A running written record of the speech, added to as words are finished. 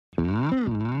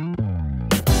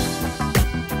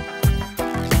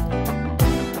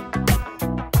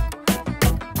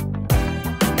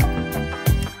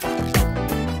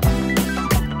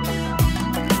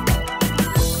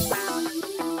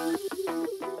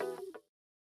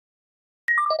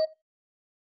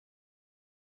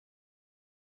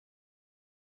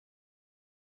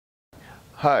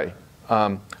Hi,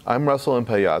 I'm Russell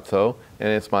Impagliazzo, and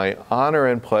it's my honor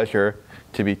and pleasure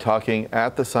to be talking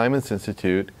at the Simons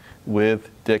Institute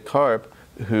with Dick Karp,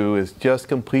 who is just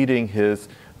completing his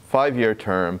 5-year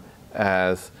term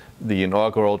as the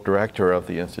inaugural director of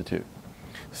the Institute.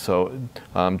 So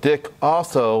Dick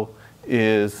also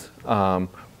is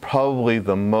probably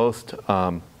the most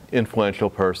influential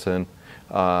person,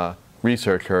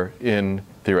 researcher in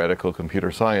theoretical computer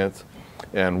science,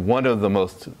 and one of the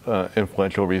most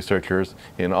influential researchers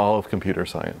in all of computer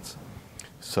science.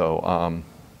 So,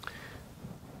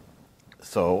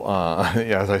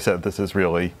 yeah, as I said, this is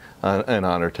really an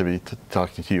honor to be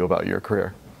talking to you about your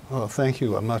career. Well, thank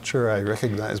you. I'm not sure I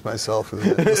recognize myself in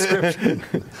that description,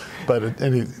 but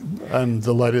I'm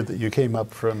delighted that you came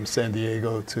up from San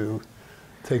Diego to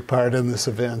take part in this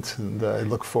event, and I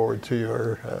look forward to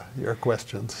your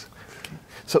questions.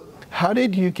 So, how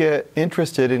did you get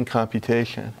interested in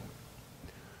computation?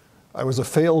 I was a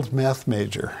failed math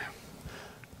major.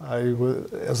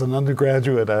 As an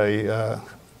undergraduate, I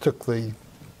took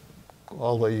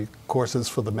all the courses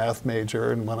for the math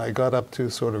major, and when I got up to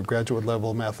sort of graduate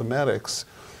level mathematics,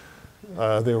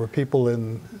 there were people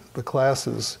in the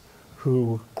classes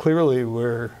who clearly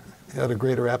had a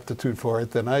greater aptitude for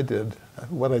it than I did.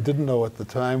 What I didn't know at the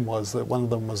time was that one of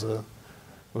them was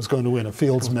going to win a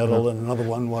Fields Medal and another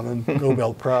one won a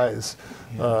Nobel Prize.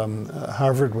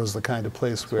 Harvard was the kind of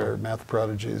place where math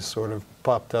prodigies sort of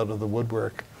popped out of the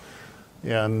woodwork.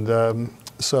 And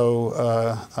so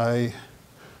I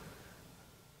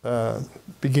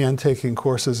began taking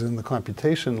courses in the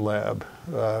computation lab,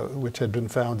 which had been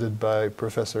founded by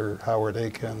Professor Howard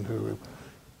A. Kane, who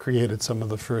created some of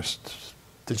the first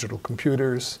digital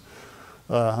computers.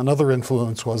 Another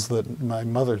influence was that my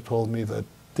mother told me that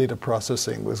data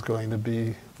processing was going to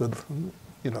be the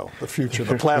future,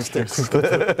 the plastics of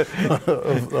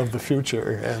the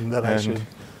future, and that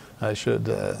I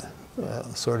should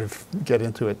sort of get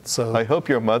into it. So I hope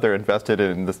your mother invested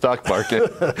in the stock market.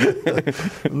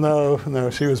 No,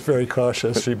 she was very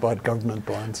cautious. She bought government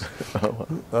bonds. Oh,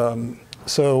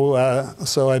 wow.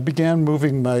 So I began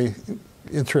moving my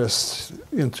interests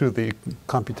into the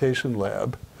computation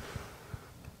lab,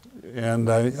 and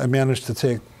I managed to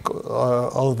take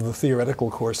all of the theoretical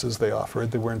courses they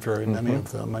offered. There weren't very many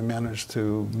of them. I managed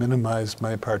to minimize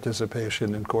my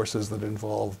participation in courses that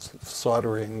involved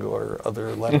soldering or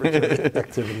other laboratory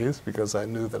activities, because I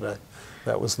knew that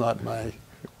that was not my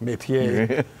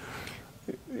métier.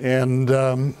 And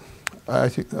I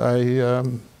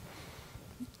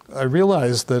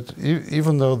realized that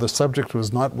even though the subject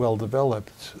was not well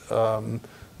developed,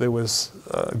 there was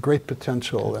great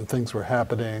potential, and things were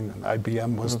happening. And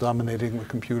IBM was dominating the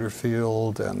computer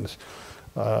field, and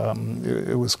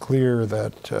it was clear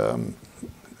that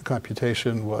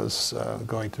computation was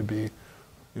going to be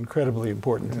incredibly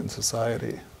important in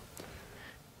society.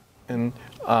 And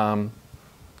how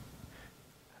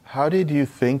did you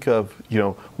think of,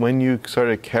 when you sort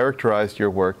of characterized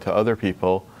your work to other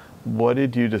people, how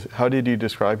did you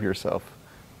describe yourself?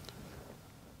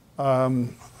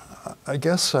 I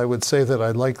guess I would say that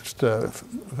I liked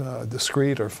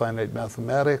discrete or finite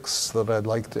mathematics, that I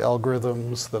liked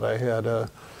algorithms, that I had a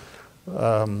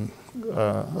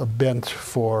bent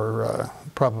for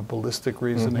probabilistic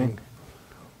reasoning.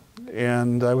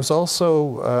 And I was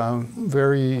also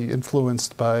very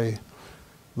influenced by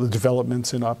the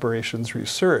developments in operations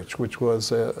research, which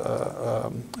was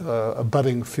a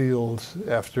budding field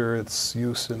after its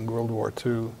use in World War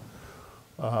II.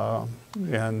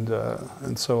 And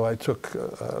so I took,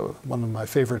 one of my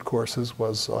favorite courses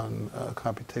was on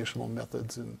computational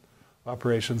methods in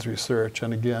operations research.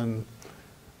 And again,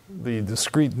 the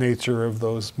discrete nature of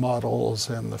those models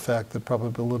and the fact that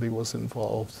probability was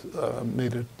involved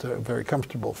made it very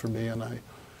comfortable for me. And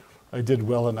I did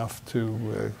well enough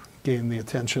to gain the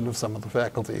attention of some of the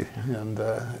faculty, and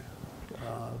that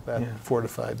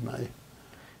fortified my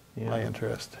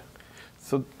interest.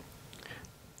 So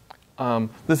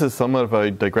this is somewhat of a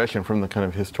digression from the kind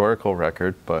of historical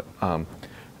record, but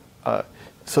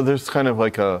so there's kind of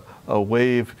like a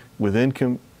wave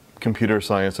within computer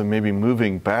science and maybe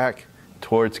moving back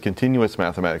towards continuous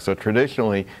mathematics. So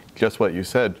traditionally, just what you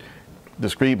said,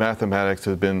 discrete mathematics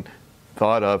has been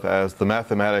thought of as the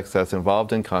mathematics that's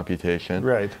involved in computation.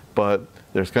 Right. But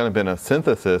there's kind of been a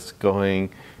synthesis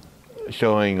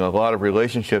showing a lot of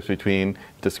relationships between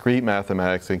discrete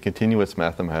mathematics and continuous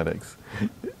mathematics.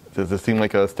 Does this seem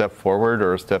like a step forward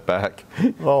or a step back?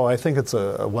 Oh, I think it's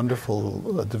a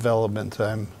wonderful development.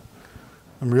 I'm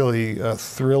really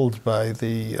thrilled by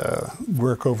the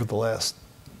work over the last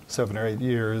 7 or 8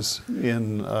 years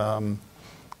in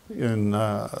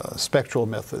spectral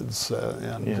methods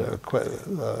and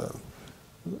the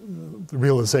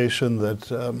realization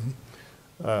that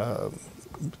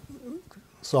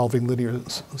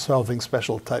solving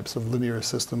special types of linear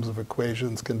systems of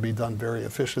equations can be done very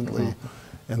efficiently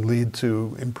and lead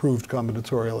to improved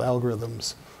combinatorial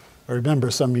algorithms. I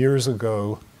remember some years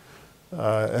ago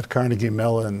at Carnegie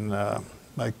Mellon,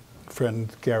 my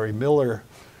friend Gary Miller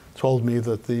told me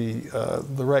that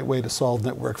the right way to solve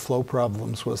network flow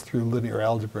problems was through linear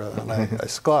algebra, and I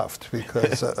scoffed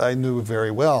because I knew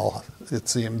very well, it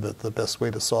seemed, that the best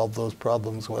way to solve those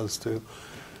problems was to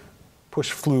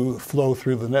push flow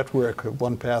through the network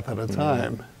one path at a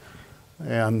time.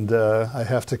 And I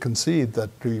have to concede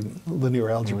that the linear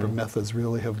algebra methods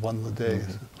really have won the day.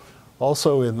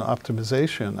 Also in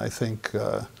optimization, I think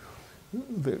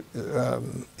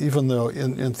even though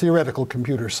in theoretical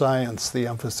computer science the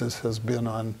emphasis has been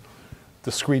on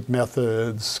discrete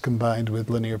methods combined with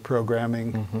linear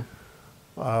programming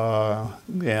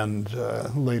and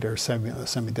later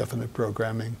semi-definite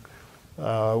programming,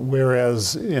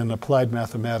 whereas in applied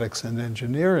mathematics and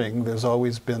engineering there's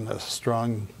always been a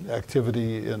strong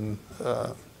activity in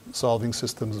solving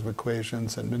systems of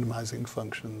equations and minimizing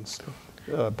functions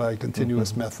by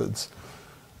continuous methods.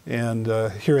 And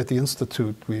here at the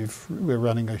Institute, we're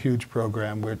running a huge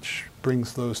program which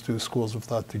brings those two schools of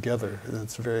thought together, and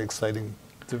it's a very exciting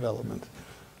development.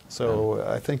 So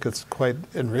I think it's quite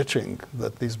enriching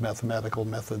that these mathematical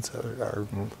methods are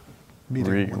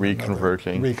meeting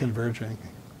reconverging.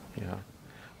 Yeah.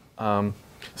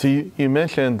 So you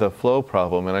mentioned the flow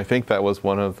problem, and I think that was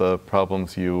one of the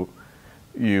problems you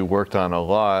worked on a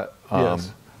lot.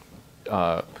 Yes.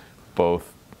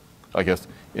 Both, I guess,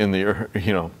 in the,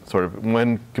 sort of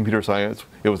when computer science,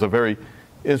 it was a very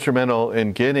instrumental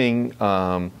in getting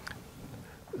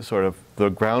sort of the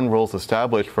ground rules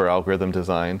established for algorithm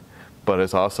design, but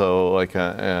it's also like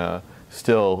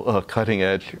still a cutting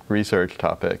edge research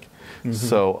topic.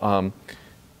 So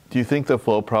do you think the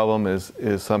flow problem is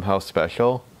somehow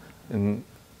special,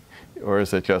 or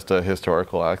is it just a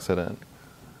historical accident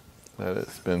that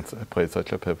it's played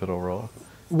such a pivotal role?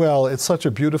 Well, it's such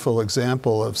a beautiful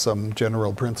example of some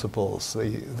general principles.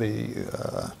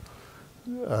 It's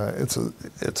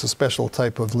a special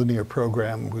type of linear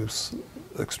program whose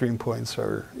extreme points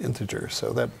are integers,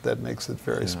 so that makes it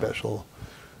very special.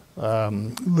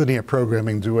 Linear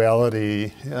programming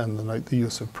duality and the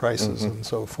use of prices and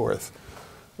so forth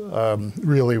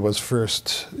really was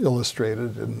first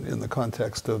illustrated in the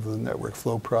context of the network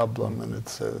flow problem, and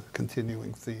it's a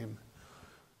continuing theme.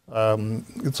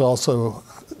 It's also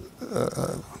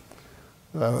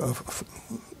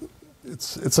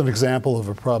it's an example of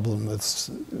a problem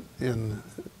that's in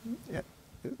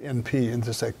NP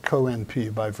intersect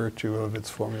co-NP by virtue of its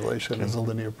formulation as a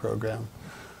linear program,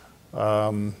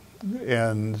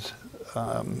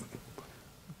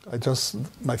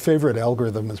 my favorite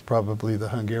algorithm is probably the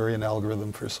Hungarian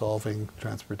algorithm for solving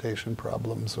transportation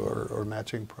problems or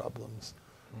matching problems,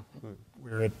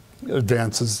 where it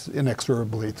advances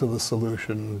inexorably to the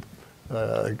solution.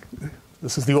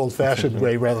 This is the old-fashioned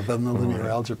way rather than the linear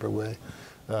algebra way,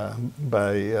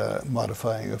 by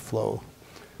modifying a flow.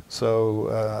 So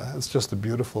it's just a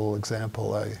beautiful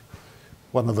example.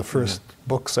 One of the first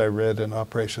books I read in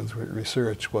operations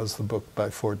research was the book by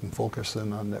Ford and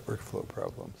Fulkerson on network flow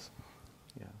problems.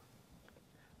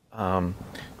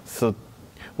 So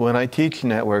when I teach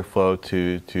network flow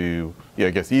to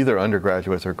I guess either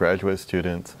undergraduates or graduate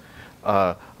students,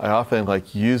 I often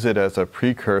use it as a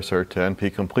precursor to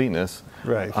NP completeness,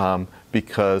 right?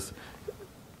 Because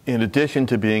in addition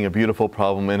to being a beautiful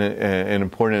problem and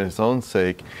important in its own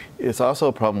sake, it's also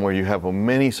a problem where you have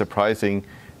many surprising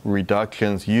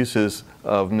reductions, uses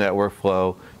of network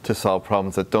flow to solve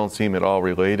problems that don't seem at all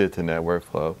related to network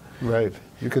flow. Right.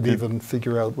 You could even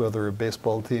figure out whether a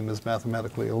baseball team is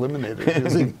mathematically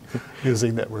eliminated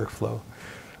using network flow.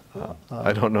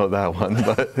 I don't know that one,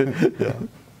 but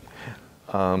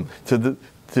so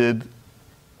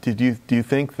do you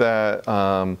think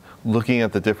that looking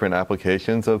at the different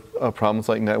applications of problems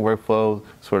like network flow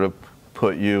sort of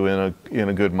put you in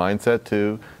a good mindset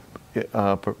to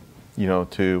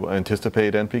to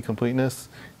anticipate NP completeness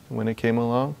when it came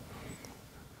along?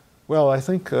 Well, I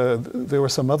think there were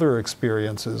some other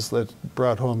experiences that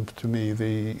brought home to me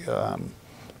the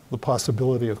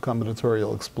possibility of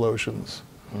combinatorial explosions.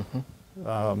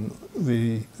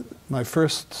 My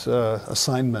first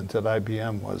assignment at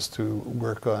IBM was to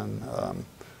work on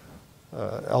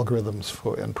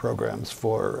algorithms and programs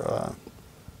for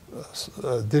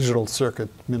digital circuit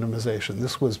minimization.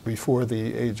 This was before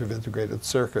the age of integrated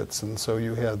circuits, and so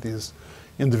you had these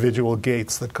individual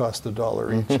gates that cost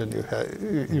 $1 each,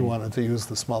 and you wanted to use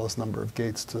the smallest number of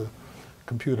gates to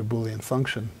compute a Boolean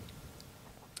function.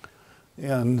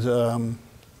 And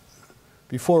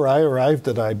before I arrived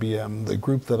at IBM, the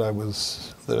group that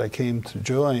I came to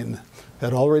join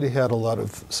had already had a lot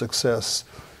of success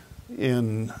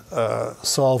in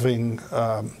solving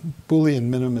Boolean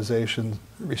minimization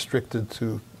restricted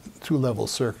to two-level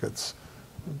circuits,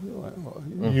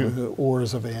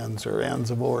 ORs of ANDs or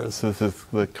ANDs of ORs. So this is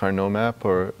the Carnot map,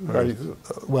 or?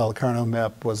 Well, Carnot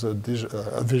map was a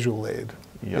visual aid.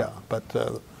 Yeah, but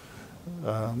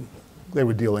they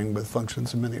were dealing with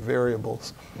functions in many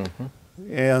variables.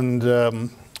 And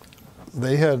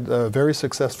they had very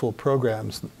successful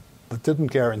programs that didn't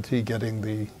guarantee getting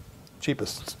the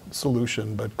cheapest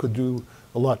solution, but could do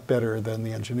a lot better than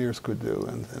the engineers could do.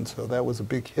 And so that was a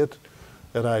big hit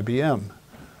at IBM.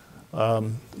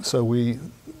 So we,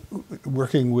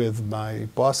 working with my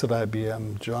boss at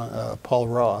IBM, Paul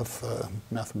Roth, a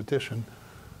mathematician,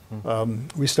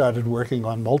 we started working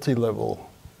on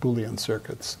multi-level Boolean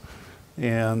circuits.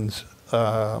 And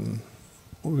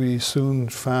we soon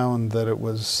found that it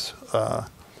was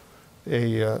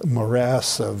a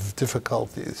morass of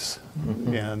difficulties,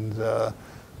 and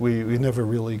we never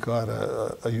really got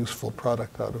a useful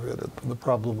product out of it. The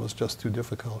problem was just too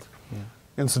difficult.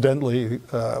 Incidentally,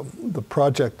 the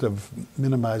project of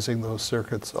minimizing those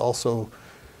circuits also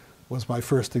was my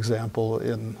first example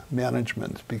in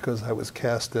management, because I was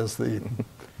cast as the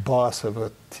boss of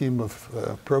a team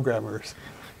of programmers.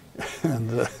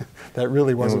 And that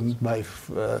really wasn't my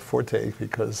forte,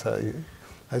 because I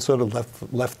sort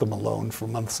of left them alone for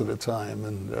months at a time,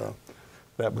 and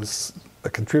that was a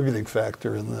contributing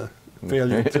factor in the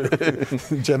failure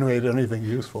to generate anything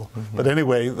useful. But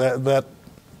anyway, that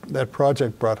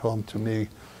project brought home to me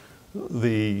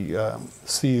the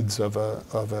seeds of a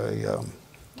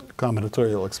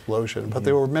combinatorial explosion. But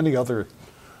there were many other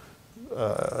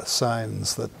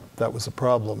signs that was a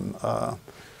problem.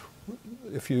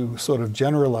 If you sort of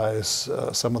generalize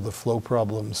some of the flow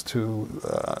problems to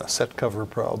set cover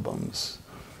problems,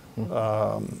 you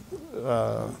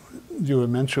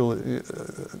eventually,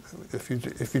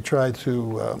 if you try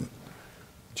to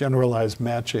generalize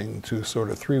matching to sort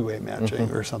of three-way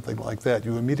matching or something like that,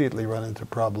 you immediately run into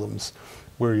problems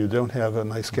where you don't have a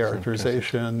nice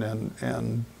characterization,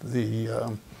 and the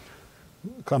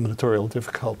combinatorial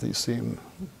difficulties seem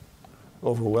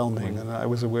overwhelming, and I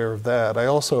was aware of that. I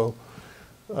also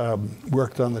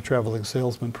worked on the traveling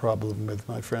salesman problem with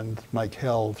my friend Mike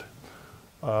Held,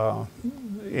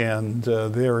 and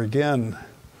there again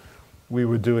we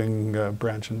were doing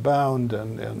branch and bound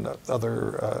and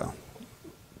other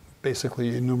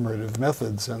basically enumerative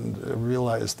methods, and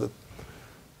realized that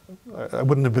I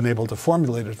wouldn't have been able to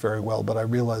formulate it very well, but I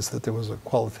realized that there was a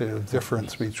qualitative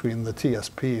difference between the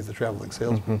TSP, the traveling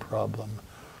salesman problem,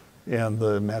 and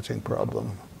the matching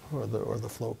problem, or the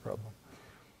flow problem.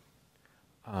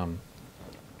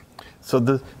 So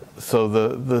the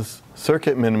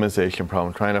circuit minimization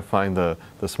problem, trying to find the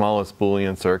smallest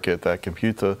Boolean circuit that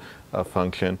computes a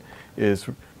function, is,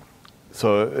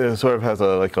 so it sort of has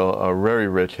a very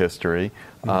rich history.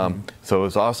 So it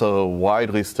was also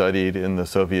widely studied in the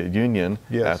Soviet Union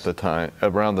at the time,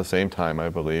 around the same time, I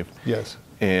believe. Yes.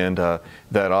 And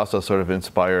that also sort of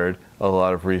inspired a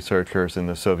lot of researchers in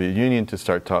the Soviet Union to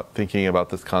start thinking about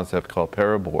this concept called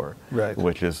parabor,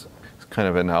 which is kind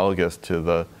of analogous to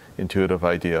the intuitive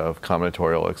idea of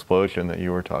combinatorial explosion that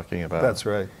you were talking about. That's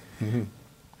right.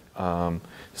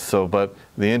 So, but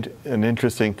an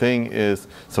interesting thing is,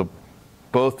 so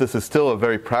both, this is still a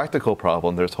very practical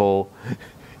problem. There's a whole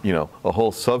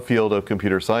subfield of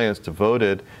computer science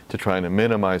devoted to trying to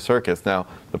minimize circuits. Now,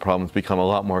 the problems become a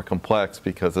lot more complex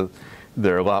because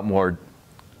there are a lot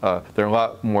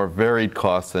more varied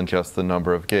costs than just the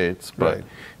number of gates. But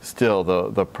still,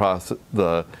 the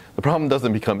problem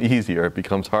doesn't become easier. It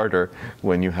becomes harder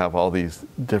when you have all these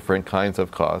different kinds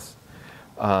of costs.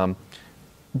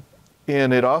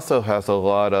 And it also has a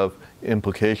lot of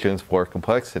implications for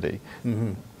complexity.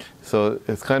 So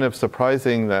it's kind of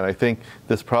surprising that I think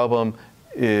this problem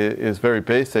is very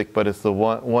basic, but it's the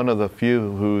one of the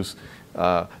few whose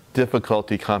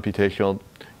difficulty, computational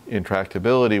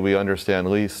intractability, we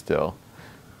understand least still.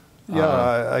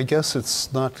 Yeah, I guess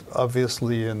it's not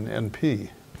obviously in NP.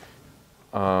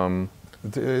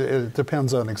 It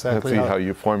depends on exactly how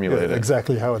you formulate it.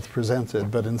 Exactly how it's presented,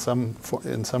 but in some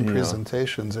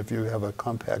presentations, if you have a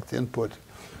compact input,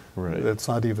 it's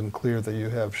not even clear that you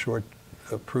have short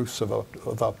proofs of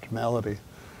optimality.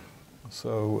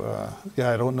 So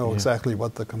yeah, I don't know exactly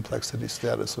what the complexity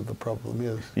status of the problem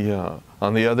is. Yeah.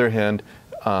 On the other hand,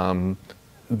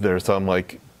 there's some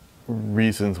like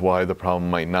reasons why the problem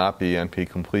might not be NP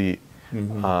complete,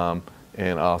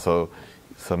 and also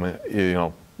some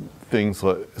things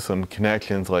like some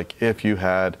connections. Like if you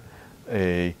had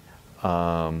a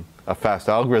fast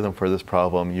algorithm for this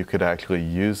problem, you could actually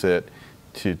use it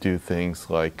to do things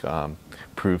like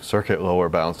prove circuit lower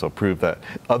bounds. So prove that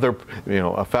other,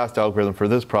 a fast algorithm for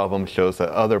this problem shows that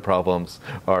other problems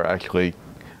are actually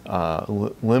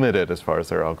limited as far as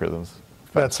their algorithms.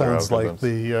 That sounds like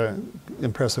the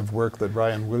impressive work that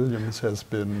Ryan Williams has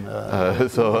been.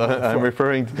 So I'm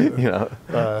referring to,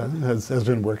 has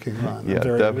been working on. Yeah,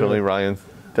 definitely. Ryan's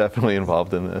definitely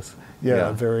involved in this.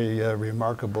 Yeah, very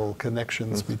remarkable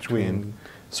connections between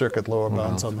circuit lower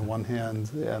bounds on the one hand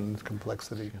and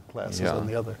complexity classes on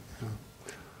the other.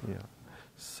 Yeah.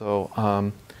 So,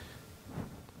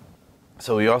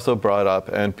 so we also brought up,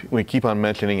 and we keep on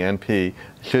mentioning NP.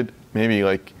 Should maybe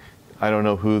I don't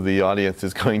know who the audience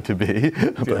is going to be,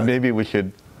 but maybe we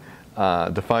should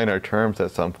define our terms at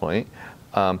some point.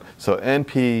 So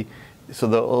NP, a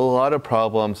lot of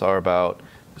problems are about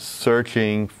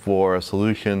searching for a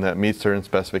solution that meets certain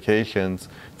specifications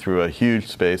through a huge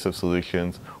space of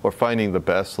solutions, or finding the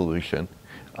best solution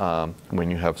when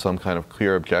you have some kind of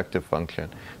clear objective function.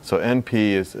 So NP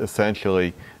is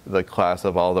essentially the class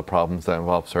of all the problems that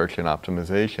involve search and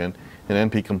optimization.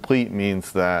 And NP complete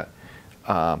means that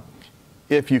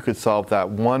if you could solve that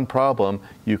one problem,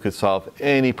 you could solve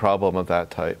any problem of that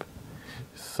type.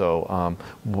 So,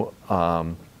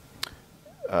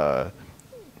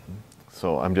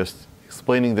 so I'm just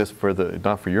explaining this for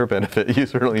not for your benefit, you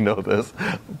certainly know this,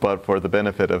 but for the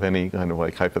benefit of any kind of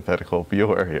hypothetical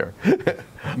viewer here.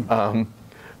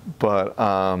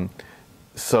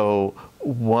 So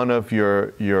one of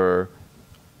your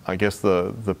I guess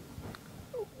the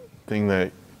thing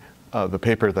that the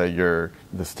paper that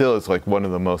the still is one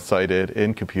of the most cited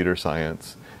in computer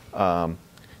science,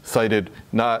 cited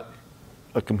not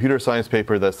a computer science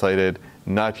paper that's cited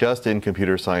not just in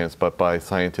computer science but by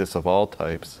scientists of all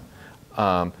types,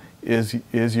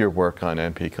 is your work on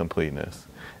NP completeness.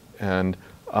 And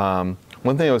one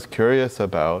thing I was curious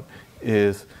about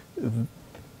is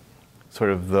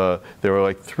there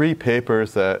were 3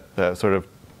 papers that sort of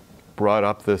brought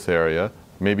up this area,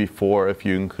 maybe 4 if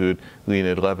you include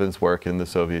Leonid Levin's work in the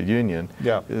Soviet Union.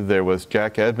 Yeah. There was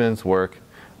Jack Edmonds' work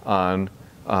on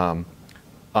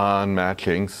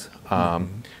matchings,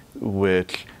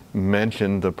 which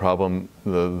mentioned the problem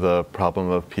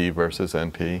of P versus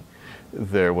NP.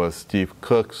 There was Steve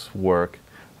Cook's work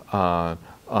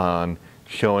on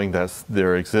showing that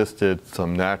there existed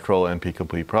some natural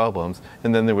NP-complete problems.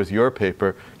 And then there was your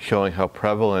paper showing how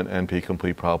prevalent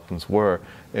NP-complete problems were,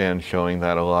 and showing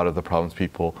that a lot of the problems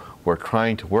people were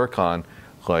trying to work on,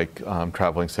 like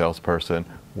traveling salesperson,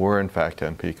 were in fact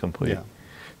NP-complete. Yeah.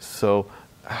 So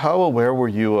how aware were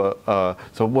you,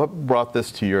 so what brought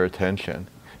this to your attention?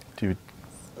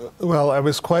 Well, I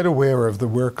was quite aware of the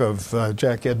work of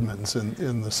Jack Edmonds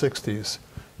in the 60s.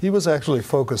 He was actually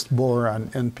focused more on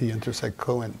NP intersect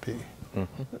co-NP.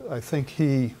 I think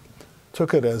he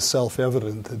took it as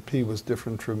self-evident that P was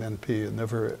different from NP and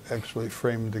never actually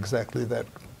framed exactly that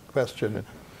question.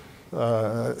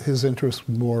 His interest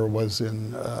more was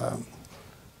in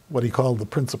what he called the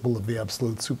principle of the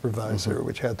absolute supervisor,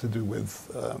 which had to do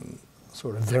with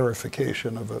sort of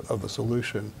verification of a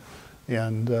solution.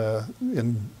 And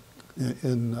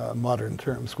in modern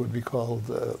terms would be called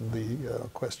the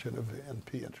question of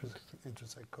NP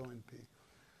intersect co-NP.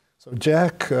 So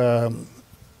Jack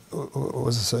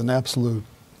was an absolute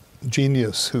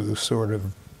genius who sort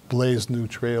of blazed new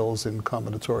trails in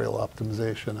combinatorial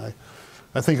optimization.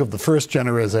 I think of the first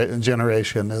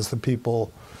generation as the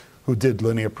people who did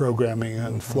linear programming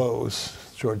and flows,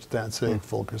 George Danzig,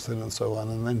 Fulkerson, and so on.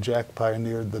 And then Jack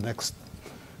pioneered the next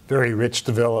very rich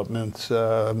development,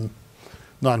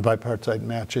 non-bipartite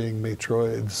matching,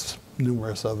 matroids,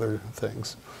 numerous other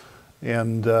things.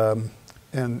 And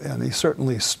he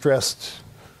certainly stressed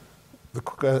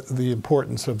the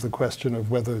importance of the question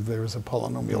of whether there is a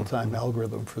polynomial time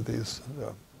algorithm for these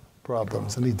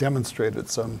problems. And he demonstrated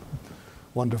some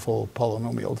wonderful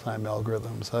polynomial time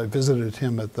algorithms. I visited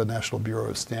him at the National Bureau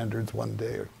of Standards one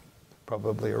day,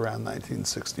 probably around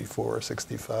 1964 or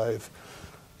 65.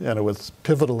 And it was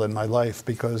pivotal in my life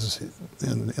because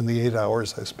in the 8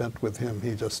 hours I spent with him,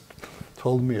 he just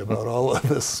told me about all of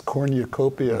this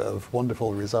cornucopia of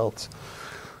wonderful results.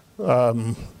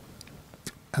 And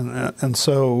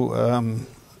so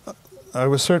I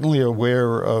was certainly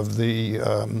aware of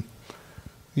the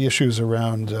the issues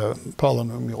around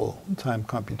polynomial time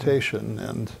computation.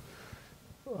 And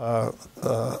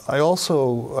I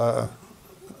also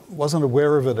wasn't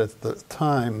aware of it at the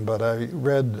time, but I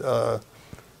read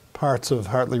parts of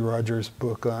Hartley Rogers'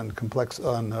 book on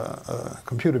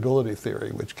computability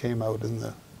theory, which came out in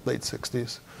the late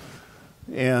 60s.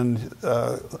 And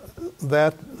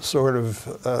that sort of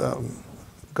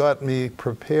got me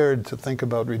prepared to think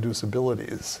about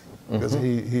reducibilities, because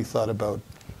he thought about,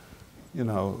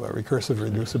 recursive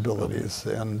reducibilities.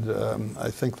 And I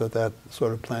think that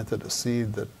sort of planted a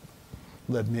seed that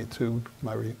led me to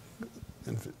my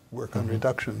work on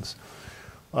reductions.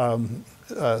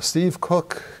 Steve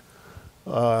Cook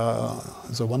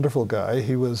is a wonderful guy.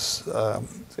 He was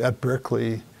at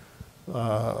Berkeley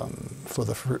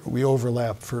we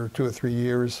overlapped for 2 or 3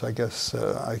 years. I guess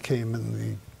I came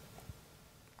in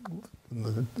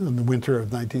the winter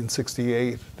of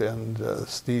 1968, and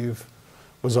Steve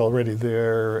was already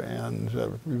there and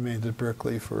remained at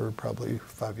Berkeley for probably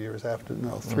 5 years after,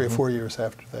 3 or 4 years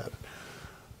after that.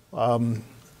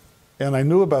 And I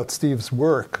knew about Steve's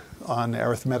work on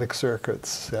arithmetic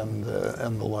circuits and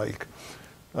the like,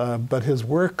 but his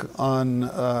work on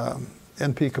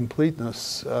NP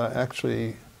completeness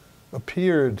actually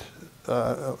appeared.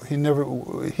 He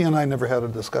and I never had a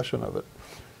discussion of it.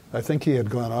 I think he had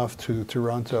gone off to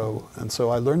Toronto, and so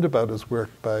I learned about his work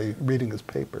by reading his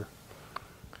paper.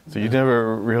 So you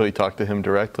never really talked to him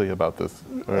directly about this?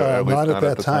 Not at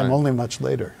that time, only much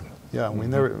later. Yeah, we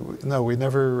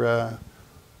never.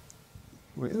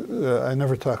 I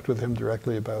never talked with him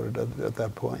directly about it at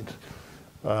that point.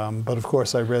 But of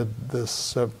course, I read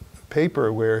this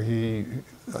paper where he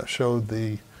showed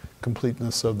the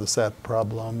completeness of the SAT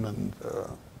problem, and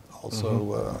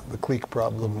also the clique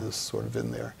problem is sort of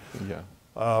in there. Yeah.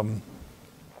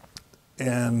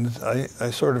 And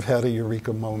I sort of had a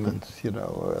eureka moment,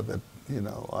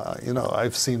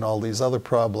 I've seen all these other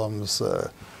problems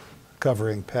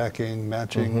covering packing,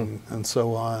 matching, and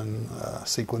so on,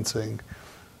 sequencing,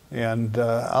 and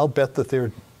I'll bet that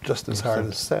they're just as hard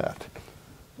as SAT.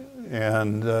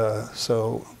 And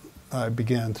so I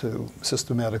began to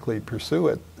systematically pursue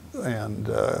it and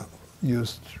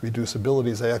used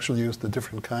reducibilities. I actually used a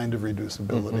different kind of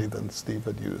reducibility than Steve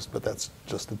had used, but that's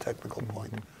just a technical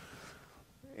point.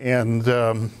 And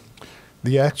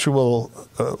the actual,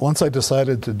 once I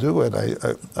decided to do it,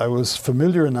 I was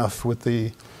familiar enough with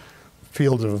the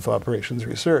field of operations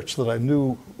research that I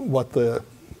knew what the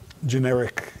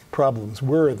generic problems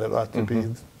were that ought to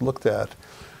be looked at.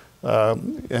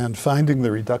 And finding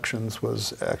the reductions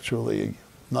was actually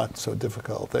not so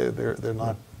difficult. They're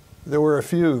not. There were a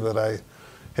few that I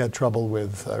had trouble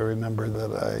with. I remember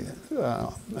that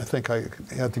I think I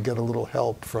had to get a little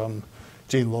help from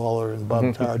Gene Lawler and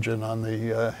Bob Tarjan on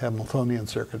the Hamiltonian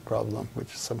circuit problem, which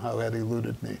somehow had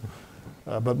eluded me.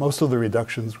 But most of the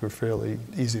reductions were fairly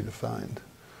easy to find.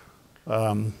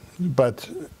 But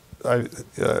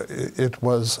it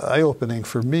was eye-opening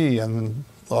for me, and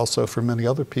also for many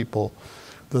other people,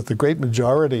 that the great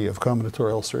majority of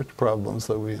combinatorial search problems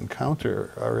that we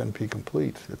encounter are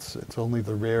NP-complete. It's only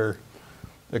the rare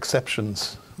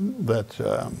exceptions that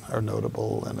are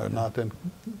notable and are not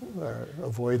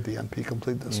avoid the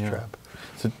NP-completeness trap.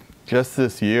 So just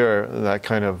this year, that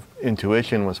kind of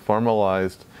intuition was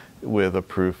formalized with a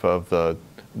proof of the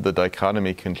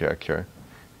dichotomy conjecture.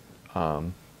 Are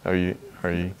you?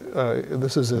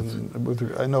 This is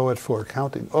I know it for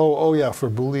counting. Oh yeah, for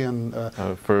Boolean.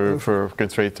 For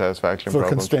constraint satisfaction problems.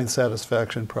 For constraint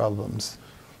satisfaction problems.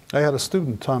 I had a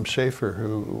student, Tom Schaefer,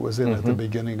 who was in at the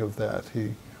beginning of that.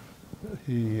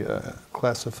 He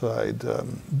classified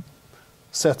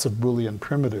sets of Boolean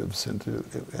primitives into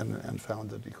and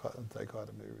found a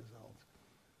dichotomy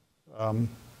result.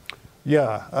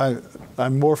 Yeah,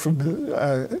 I'm more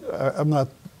familiar. I'm not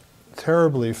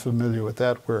terribly familiar with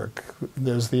that work.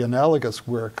 There's the analogous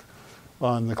work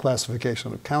on the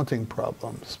classification of counting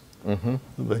problems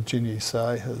that Jin-Yi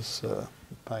Tsai has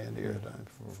pioneered. I'm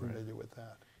familiar with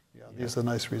that. Yeah, these are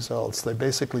nice results. They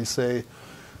basically say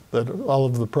that all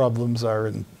of the problems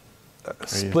are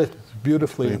split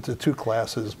beautifully into two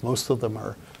classes. Most of them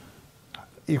are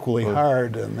equally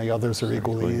hard, and the others are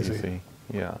equally easy.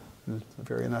 Yeah. It's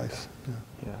very nice.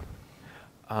 Yeah.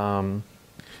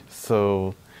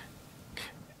 So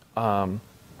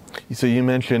you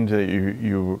mentioned that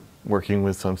you working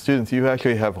with some students. You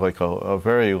actually have like a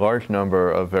very large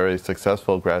number of very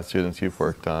successful grad students you've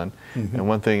worked on. And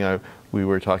one thing we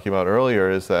were talking about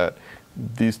earlier is that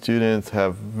these students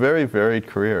have very varied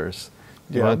careers.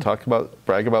 Do you want to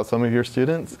brag about some of your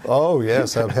students? Oh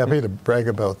yes, I'm happy to brag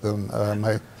about them.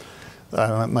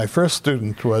 My first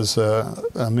student was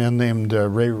a man named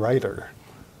Ray Ryder,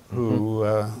 who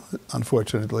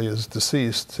unfortunately is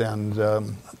deceased. And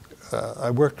I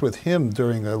worked with him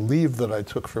during a leave that I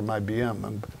took from IBM.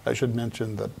 And I should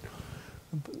mention that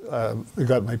I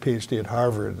got my PhD at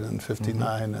Harvard in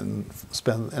 '59 and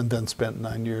then spent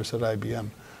 9 years at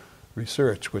IBM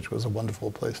Research, which was a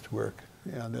wonderful place to work.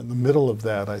 And in the middle of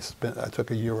that, I took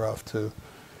a year off to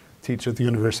teach at the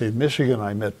University of Michigan.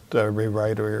 I met Ray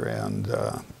Ryder, and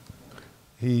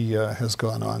he has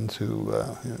gone on to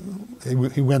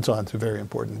he went on to very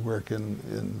important work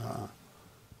in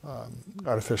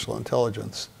artificial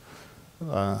intelligence,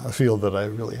 a field that I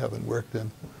really haven't worked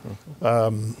in.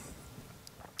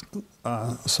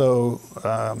 My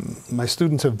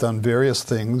students have done various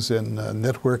things in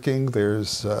networking.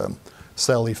 There's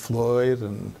Sally Floyd,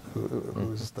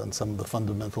 who's done some of the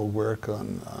fundamental work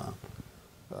on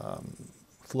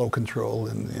flow control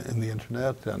in the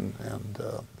internet, and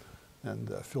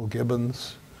Phil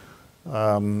Gibbons.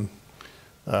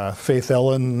 Faith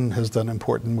Ellen has done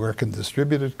important work in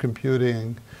distributed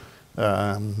computing.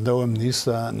 Noam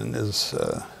Nissan is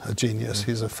a genius.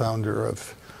 He's a founder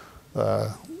of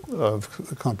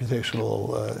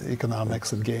computational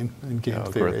economics and game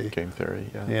theory. Game theory,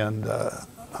 yeah. And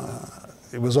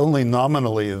it was only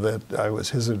nominally that I was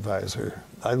his advisor.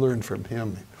 I learned from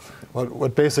him.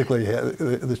 What basically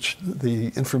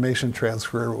the information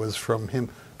transfer was from him,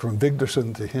 from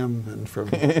Vigderson to him, and from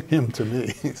him to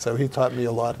me. So he taught me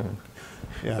a lot,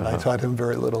 and I taught him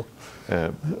very little.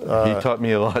 He taught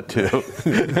me a lot too.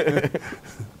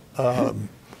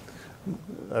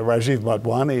 Rajiv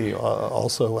Madhwani,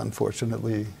 also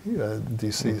unfortunately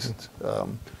deceased,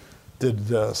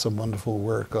 did some wonderful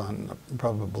work on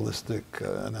probabilistic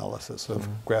analysis of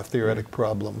graph theoretic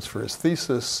problems for his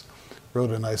thesis.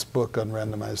 Wrote a nice book on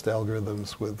randomized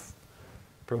algorithms with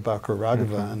Prabhakar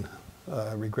Raghavan.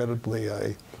 Regrettably,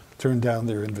 I turned down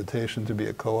their invitation to be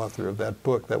a co-author of that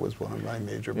book. That was one of my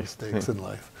major mistakes in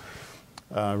life.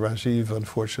 Rajiv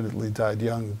unfortunately died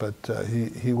young, but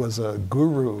he was a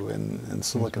guru in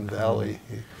Silicon Valley.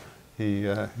 He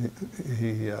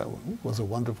was a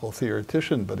wonderful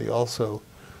theoretician, but he also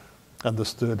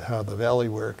understood how the Valley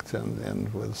worked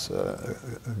and was a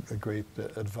great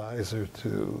advisor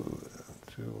to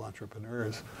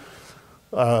entrepreneurs.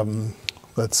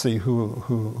 Let's see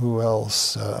who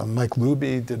else. Mike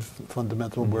Luby did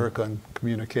fundamental work on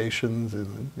communications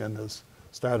and has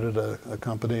started a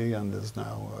company and is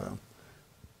now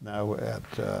at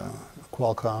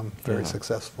Qualcomm, very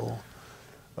successful.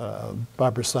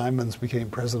 Barbara Simons became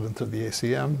president of the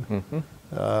ACM.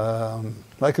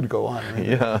 I could go on.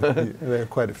 There are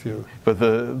quite a few. But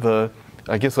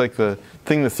I guess like the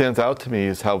thing that stands out to me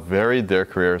is how varied their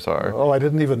careers are. Oh, I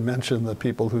didn't even mention the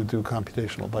people who do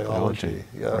computational biology.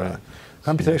 Right.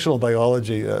 Computational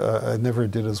biology, I never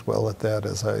did as well at that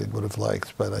as I would have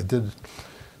liked, but I did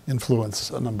influence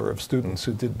a number of students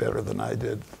who did better than I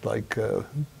did, like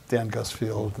Dan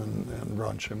Gusfield and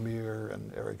Ron Shamir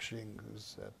and Eric Xing,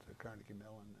 who's at Carnegie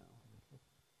Mellon now.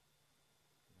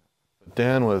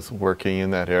 Dan was working in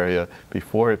that area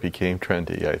before it became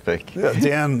trendy, I think. Yeah,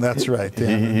 Dan, that's right.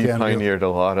 He pioneered a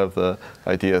lot of the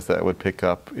ideas that would pick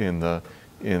up in the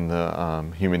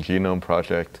Human Genome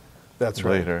Project. That's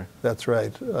later. Right. That's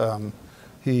right.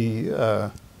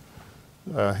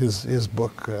 His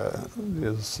book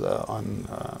is on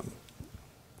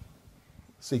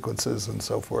sequences and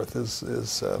so forth is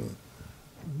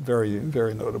very,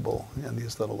 very notable, and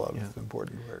he's done a lot of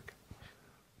important work.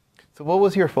 So what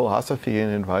was your philosophy in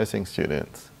advising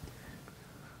students?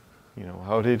 You know,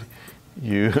 how did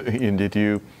you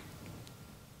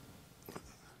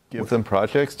give them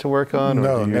projects to work on? Or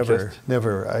No,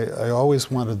 never. I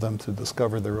always wanted them to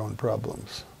discover their own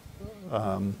problems.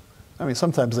 I mean,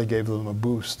 sometimes I gave them a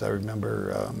boost. I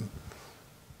remember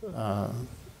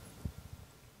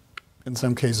in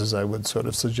some cases I would sort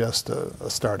of suggest a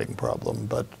starting problem,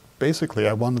 but basically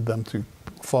I wanted them to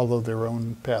follow their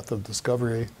own path of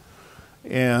discovery.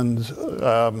 And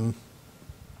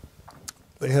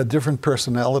they had different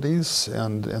personalities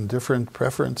and different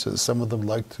preferences. Some of them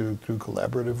liked to do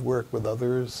collaborative work with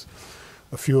others.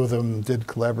 A few of them did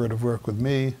collaborative work with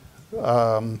me.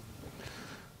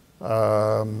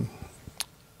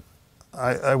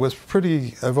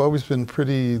 I've always been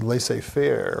pretty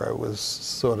laissez-faire.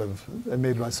 I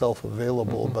made myself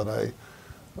available, but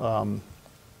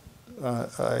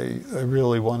I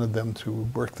really wanted them to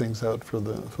work things out for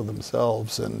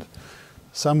themselves, and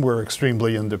some were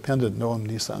extremely independent. Noam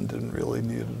Nissan didn't really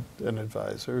need an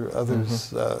advisor.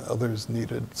 Others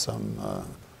needed some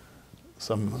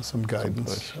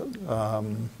guidance.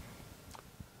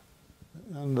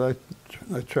 And I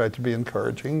tried to be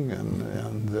encouraging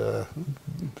and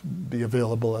be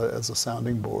available as a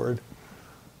sounding board.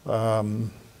 But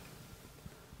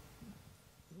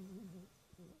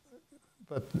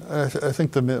I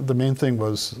think the main thing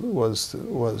was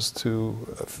to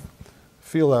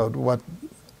feel out what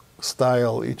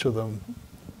style each of them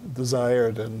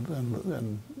desired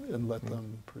and let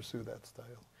them pursue that style.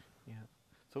 Yeah.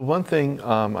 So one thing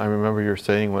I remember you were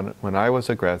saying when I was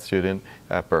a grad student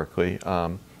at Berkeley,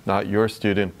 not your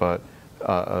student, but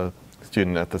a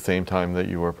student at the same time that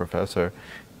you were a professor,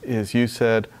 is you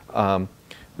said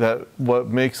that what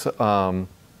makes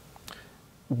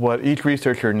what each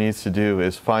researcher needs to do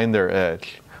is find their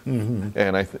edge. Mm-hmm.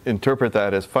 And I interpret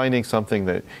that as finding something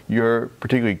that you're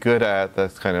particularly good at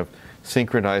that's kind of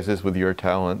synchronizes with your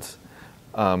talents.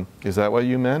 Is that what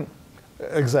you meant?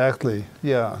 Exactly,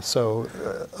 yeah. So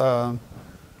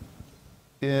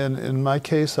in my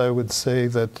case, I would say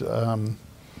that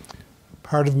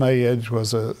part of my edge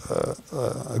was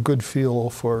a good feel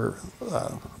for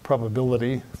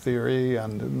probability theory,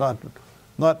 and not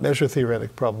measure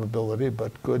theoretic probability,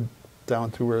 but good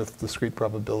down-to-earth discrete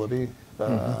probability.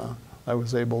 I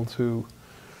was able to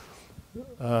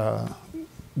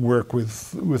work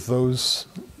with those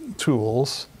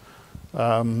tools.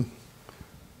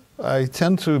 I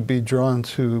tend to be drawn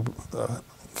to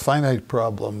finite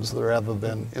problems rather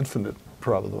than infinite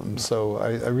problems. So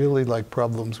I really like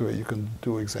problems where you can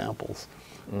do examples.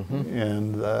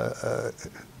 And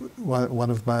one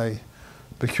of my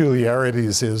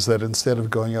peculiarities is that instead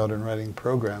of going out and writing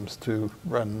programs to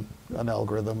run an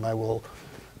algorithm, I will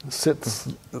sit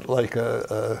like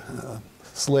a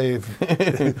slave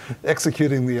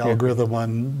executing the algorithm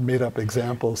on made-up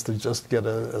examples to just get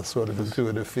a sort of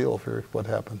intuitive feel for what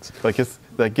happens. Like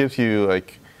that gives you,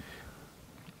 like,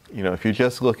 you know, if you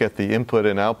just look at the input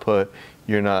and output,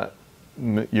 you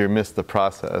miss the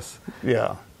process.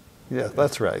 Yeah,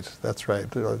 that's right. That's right.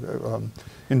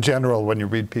 In general, when you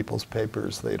read people's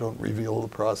papers, they don't reveal the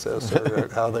process or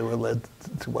how they were led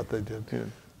to what they did. Yeah.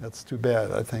 That's too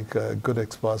bad. I think a good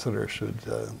expositor should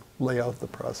lay out the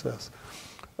process.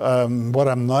 What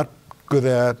I'm not good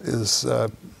at is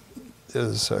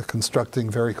constructing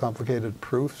very complicated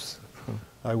proofs.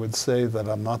 I would say that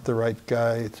I'm not the right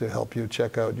guy to help you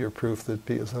check out your proof that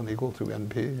P is unequal to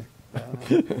NP.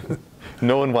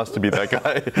 No one wants to be that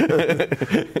guy.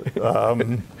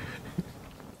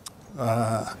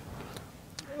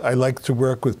 I like to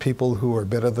work with people who are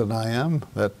better than I am.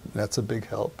 That's a big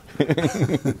help.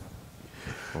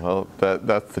 Well,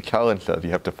 that's the challenge, though. You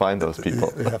have to find those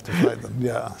people. You have to find them,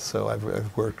 yeah. So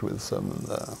I've worked with some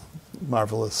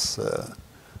marvelous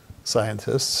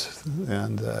scientists,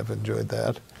 and I've enjoyed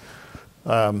that.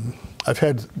 I've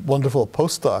had wonderful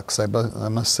postdocs. I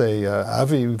must say,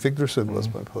 Avi Vigderson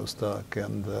was my postdoc,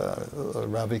 and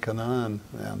Ravi Kannan,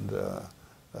 and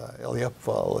Eli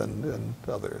Upval, and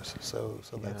others. So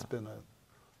that's been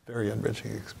a very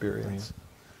enriching experience.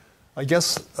 I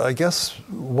guess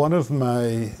one of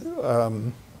my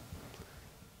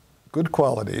good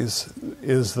qualities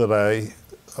is that I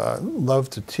love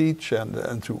to teach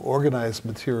and to organize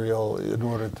material in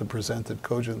order to present it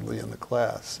cogently in the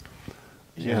class.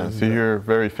 Yeah, and, so you're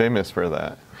very famous for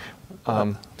that.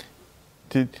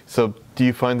 So do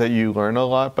you find that you learn a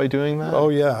lot by doing that? Oh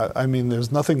yeah, I mean,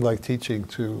 there's nothing like teaching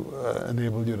to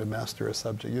enable you to master a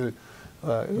subject. You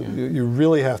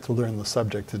really have to learn the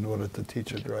subject in order to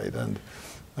teach it right. And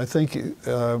I think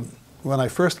when I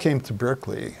first came to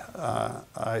Berkeley,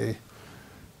 I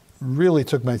really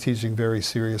took my teaching very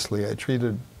seriously. I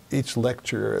treated each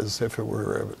lecture as if it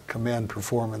were a command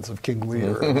performance of King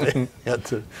Lear. I had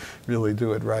to really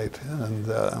do it right. And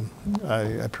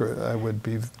I would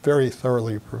be very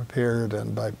thoroughly prepared,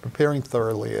 and by preparing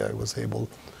thoroughly, I was able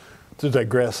to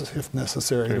digress if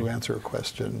necessary to answer a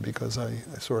question, because I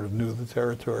sort of knew the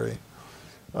territory.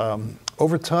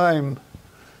 Over time,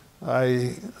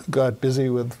 I got busy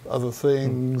with other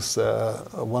things.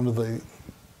 One of the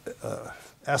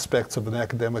aspects of an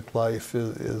academic life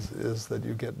is that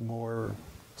you get more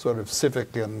sort of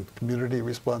civic and community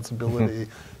responsibility.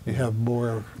 You have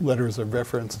more letters of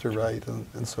reference to write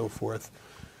and so forth.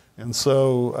 And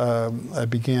so I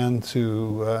began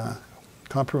to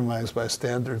compromise my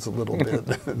standards a little bit.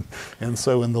 And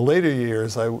so in the later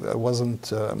years, I wasn't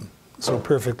so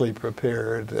perfectly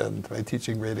prepared, and my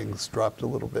teaching ratings dropped a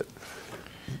little bit.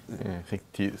 Yeah, I think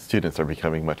students are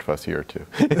becoming much fussier too.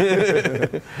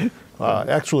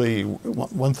 Actually,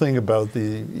 one thing about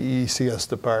the ECS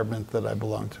department that I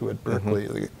belong to at Berkeley,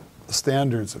 the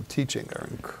standards of teaching are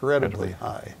incredibly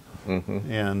high,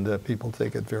 and people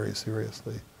take it very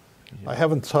seriously. I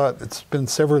haven't taught, it's been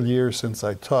several years since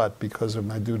I taught because of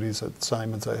my duties at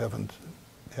Simons. I haven't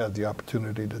had the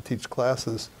opportunity to teach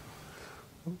classes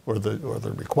or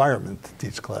the requirement to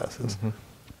teach classes.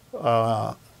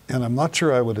 And I'm not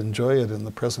sure I would enjoy it in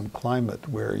the present climate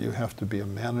where you have to be a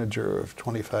manager of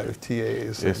 25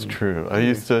 TAs. It's true. I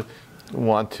used to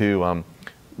want to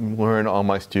learn all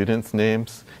my students'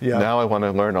 names. Yeah. Now I want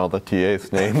to learn all the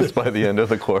TAs' names by the end of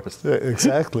the course.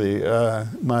 Exactly.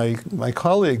 My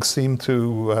colleagues seem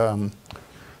to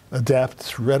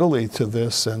adapt readily to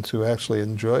this and to actually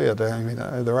enjoy it. I mean,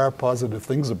 there are positive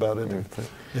things about it.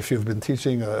 If you've been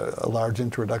teaching a large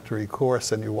introductory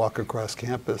course and you walk across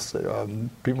campus,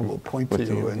 people will point to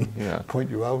you and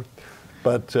point you out.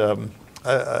 But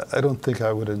I don't think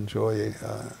I would enjoy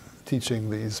teaching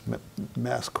these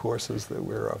mass courses that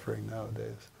we're offering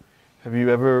nowadays. Have you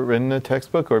ever written a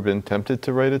textbook or been tempted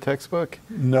to write a textbook?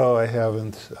 No, I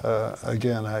haven't.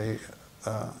 Again,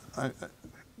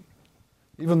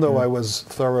 even though I was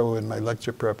thorough in my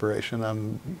lecture preparation,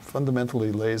 I'm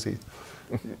fundamentally lazy.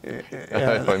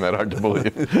 I find that hard to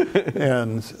believe.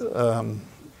 And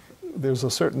there's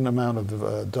a certain amount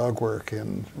of dog work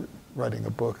in writing a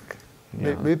book.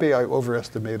 Yeah. Maybe I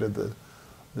overestimated the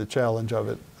challenge of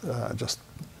it, just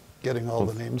getting all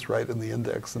the names right in the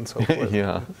index and so forth.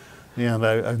 Yeah. And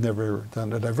I've never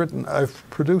done it. I've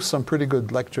produced some pretty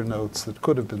good lecture notes that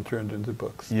could have been turned into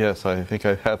books. Yes, I think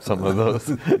I have some of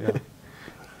those.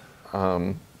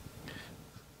 Yeah.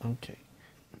 Okay.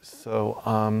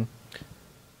 So,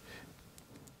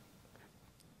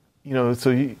 you know,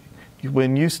 so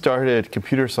when you started,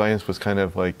 computer science was kind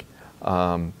of like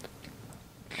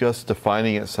just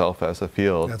defining itself as a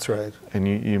field. That's right. And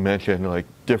you mentioned like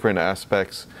different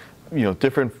aspects, you know,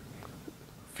 different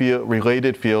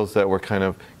related fields that were kind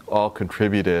of all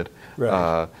contributed.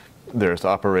 Right. There's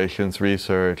operations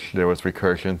research, there was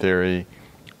recursion theory,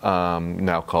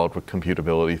 now called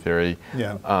computability theory.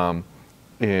 Yeah.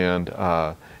 And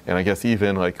I guess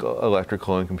even like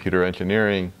electrical and computer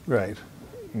engineering. Right.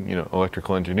 You know,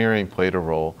 electrical engineering played a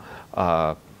role.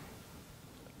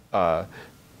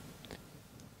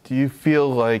 Do you feel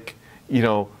like, you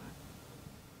know,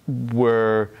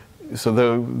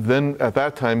 then at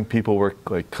that time people were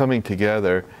like coming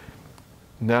together.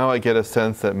 Now I get a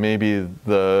sense that maybe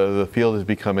the field is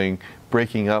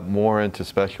breaking up more into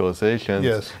specializations.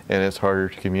 Yes. And it's harder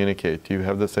to communicate. Do you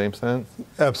have the same sense?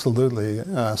 Absolutely.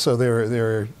 So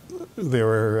there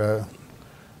were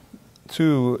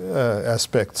two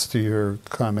aspects to your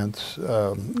comment.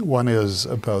 One is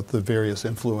about the various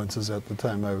influences at the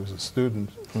time I was a student,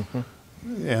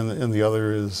 and the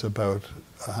other is about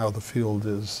how the field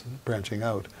is branching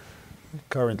out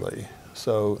currently.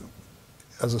 So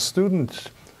as a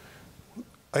student,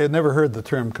 I had never heard the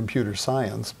term computer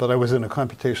science, but I was in a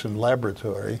computation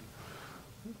laboratory,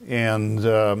 and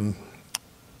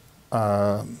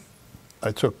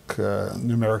I took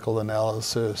numerical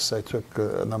analysis. I took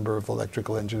a number of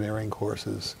electrical engineering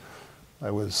courses.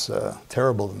 I was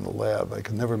terrible in the lab. I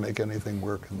could never make anything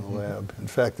work in the lab. In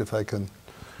fact, if I can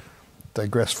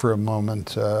digress for a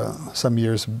moment, some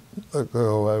years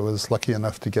ago I was lucky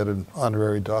enough to get an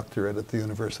honorary doctorate at the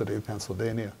University of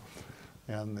Pennsylvania.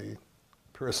 And the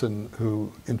person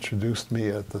who introduced me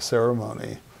at the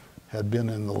ceremony had been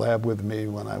in the lab with me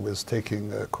when I was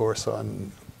taking a course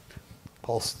on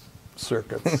pulse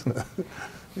circuits.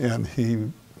 And he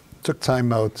took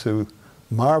time out to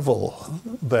marvel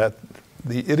that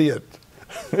the idiot,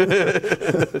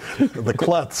 the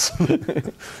klutz,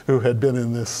 who had been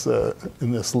in this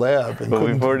lab. And but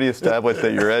we've already established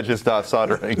that your edge is not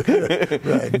soldering.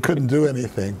 Right, couldn't do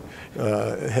anything,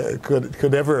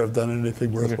 could ever have done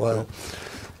anything worthwhile.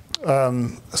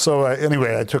 So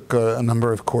anyway, I took a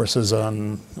number of courses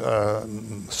on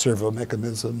servo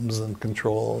mechanisms and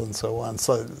control and so on.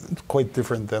 So quite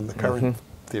different than the current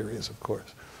theories, of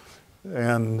course,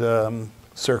 and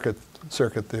circuit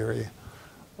theory.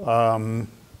 And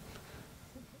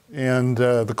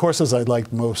the courses I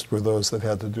liked most were those that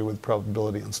had to do with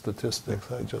probability and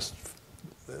statistics. I just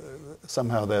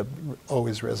somehow that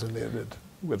always resonated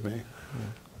with me.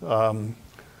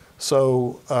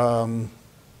 So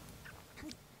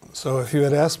if you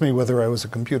had asked me whether I was a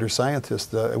computer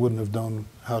scientist, I wouldn't have known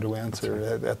how to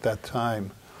answer at that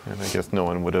time. And I guess no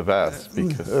one would have asked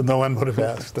because no one would have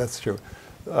asked. That's true.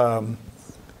 But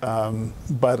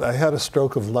I had a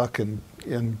stroke of luck in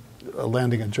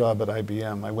landing a job at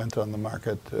IBM. I went on the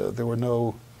market. There were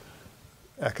no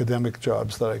academic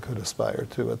jobs that I could aspire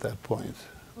to at that point.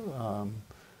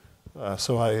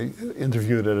 So I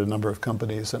interviewed at a number of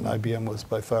companies, and IBM was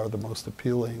by far the most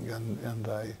appealing. And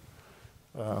I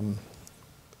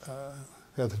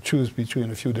had to choose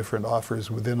between a few different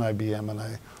offers within IBM, and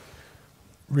I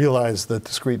realized that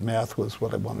discrete math was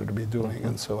what I wanted to be doing,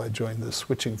 and so I joined the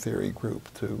switching theory group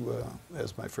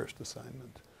as my first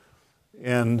assignment.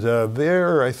 And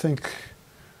there, I think,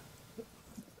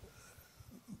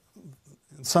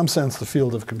 in some sense, the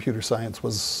field of computer science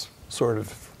was sort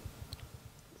of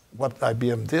what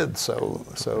IBM did. So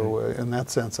in that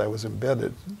sense, I was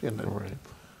embedded in it. Right.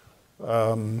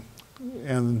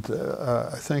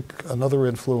 I think another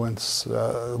influence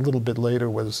a little bit later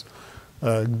was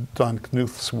Don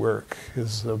Knuth's work,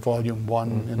 his Volume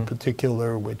 1 in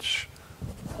particular, which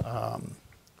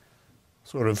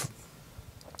sort of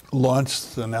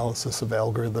launched the analysis of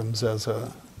algorithms as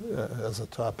a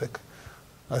topic.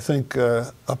 I think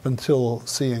up until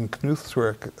seeing Knuth's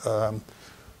work,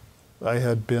 I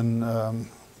had been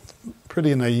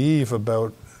pretty naive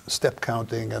about step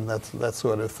counting and that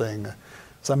sort of thing.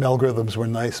 Some algorithms were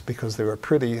nice because they were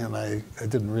pretty, and I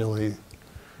didn't really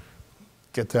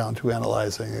get down to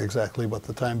analyzing exactly what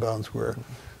the time bounds were.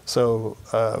 So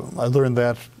I learned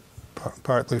that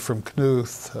partly from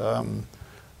Knuth,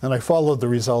 and I followed the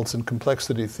results in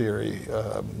complexity theory.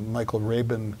 Michael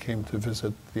Rabin came to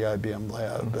visit the IBM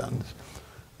lab, and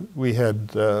we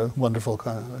had wonderful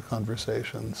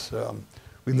conversations.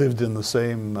 We lived in the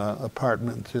same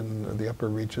apartment in the upper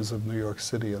reaches of New York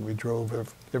City, and we drove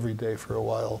every day for a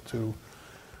while to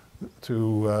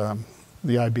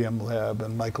the IBM lab,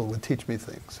 and Michael would teach me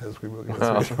things as we were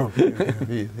going through.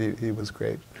 He was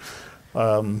great.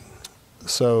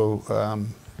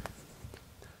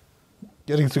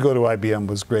 Getting to go to IBM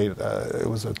was great. It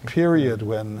was a period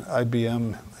when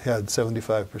IBM had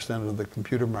 75% of the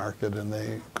computer market, and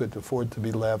they could afford to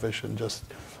be lavish and just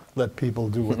let people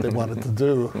do what they wanted to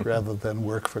do rather than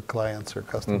work for clients or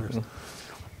customers.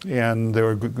 And they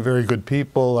were very good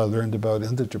people. I learned about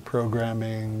integer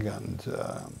programming and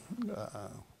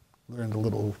learned a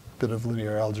little bit of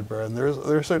linear algebra. And there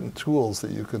are certain tools that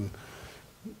you can,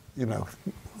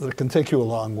 that can take you a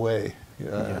long way.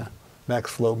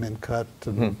 Max flow, min cut,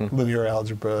 and linear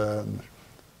algebra, and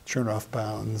Chernoff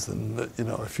bounds, and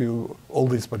a few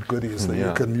oldies but goodies that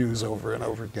you can use over and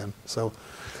over again. So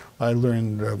I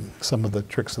learned some of the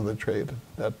tricks of the trade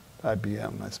at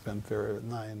IBM. I spent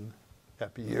 9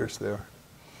 happy years there.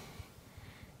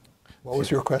 What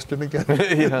was your question again?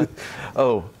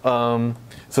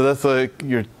 So that's like,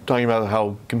 you're talking about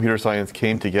how computer science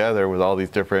came together with all these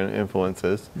different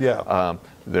influences. Yeah.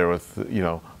 There was,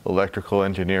 electrical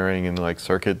engineering and like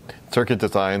circuit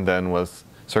design. Then was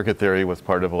circuit theory was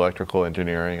part of electrical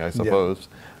engineering, I suppose.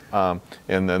 Yeah.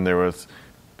 And then there was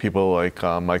people like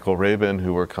Michael Rabin,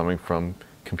 who were coming from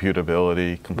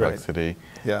computability, complexity.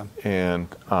 Right. Yeah.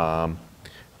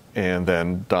 And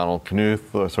then Donald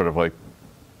Knuth sort of like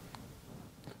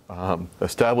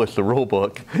established the rule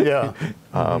book. Yeah.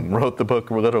 Wrote the book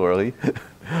literally.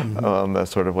 That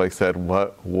sort of like said,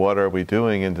 what are we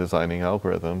doing in designing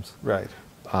algorithms? Right.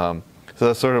 So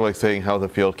that's sort of like saying how the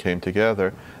field came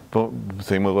together. But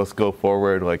saying, well, let's go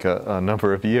forward like a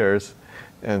number of years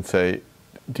and say,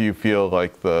 do you feel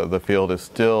like the field is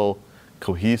still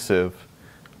cohesive,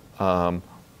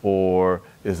 or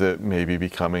is it maybe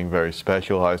becoming very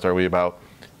specialized? Are we about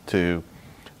to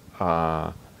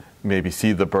maybe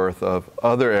see the birth of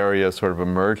other areas sort of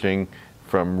emerging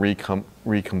from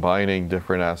recombining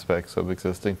different aspects of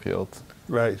existing fields?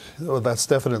 Right. Well, that's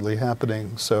definitely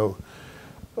happening. So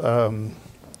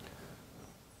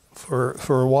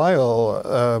for a while,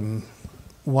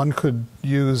 one could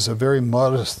use a very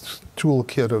modest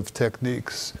toolkit of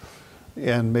techniques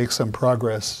and make some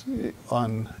progress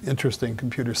on interesting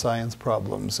computer science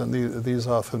problems. And these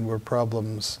often were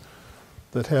problems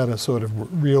that had a sort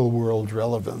of real-world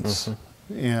relevance.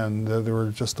 And there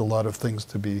were just a lot of things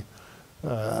to be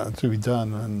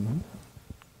done in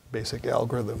basic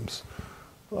algorithms.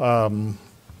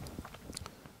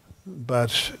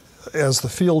 But as the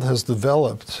field has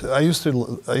developed, I used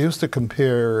to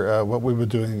compare what we were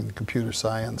doing in computer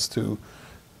science to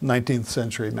 19th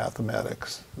century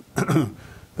mathematics.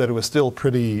 That it was still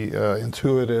pretty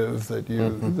intuitive,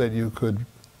 that you could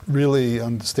really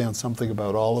understand something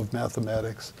about all of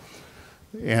mathematics,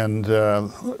 and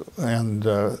of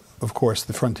course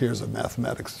the frontiers of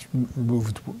mathematics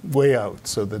moved way out,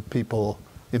 so that people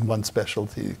in one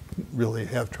specialty really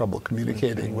have trouble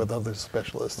communicating with other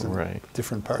specialists in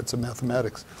different parts of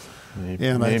mathematics.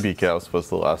 Maybe Gauss was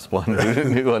the last one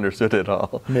who understood it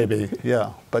all. Maybe,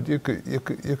 yeah. But you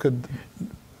could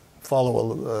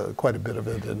follow quite a bit of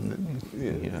it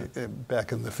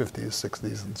back in the 50s,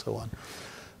 60s, and so on.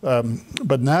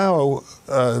 But now,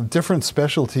 different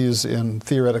specialties in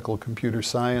theoretical computer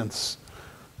science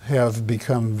have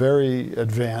become very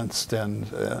advanced, and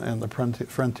the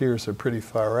frontiers are pretty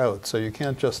far out. So you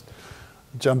can't just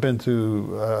jump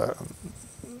into,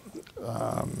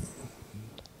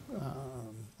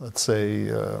 let's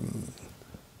say,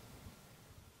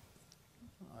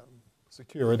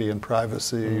 security and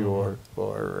privacy, or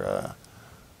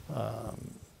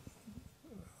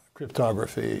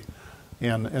cryptography,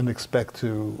 and expect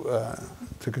to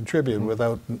contribute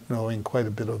without knowing quite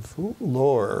a bit of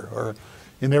lore, or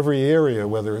in every area,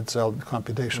 whether it's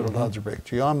computational algebraic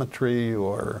geometry,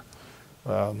 or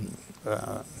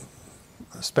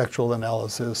spectral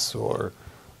analysis, or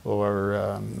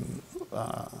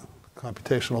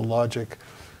computational logic.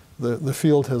 The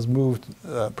field has moved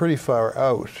pretty far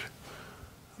out.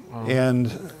 Wow.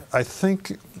 And I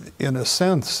think, in a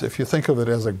sense, if you think of it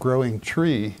as a growing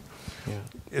tree, yeah,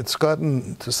 it's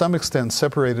gotten, to some extent,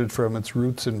 separated from its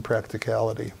roots in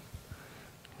practicality.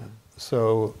 Yeah.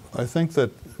 So I think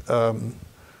that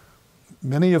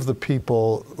many of the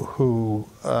people who,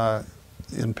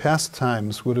 in past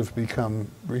times, would have become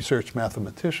research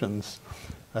mathematicians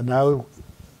are now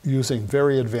using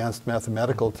very advanced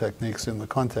mathematical techniques in the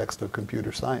context of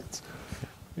computer science.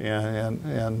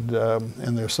 And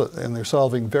they're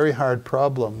solving very hard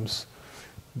problems,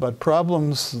 but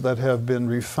problems that have been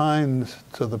refined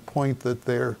to the point that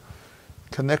their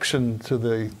connection to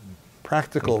the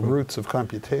practical roots of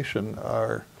computation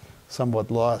are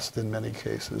somewhat lost in many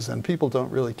cases. And people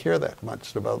don't really care that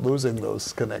much about losing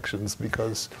those connections,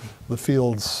 because the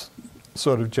fields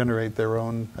sort of generate their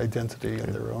own identity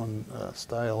and their own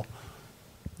style,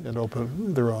 and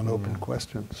their own open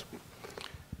questions.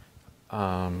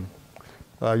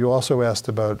 You also asked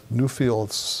about new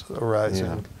fields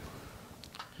arising.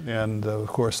 Yeah. And of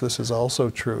course, this is also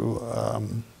true.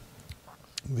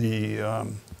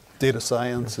 Data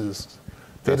science is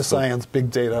data science,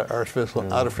 big data,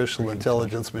 artificial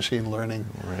intelligence, machine learning.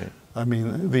 Right. I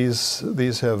mean,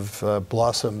 these have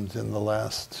blossomed in the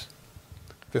last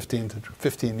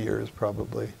 15 years,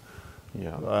 probably.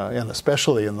 Yeah. And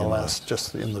especially in the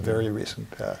just in the very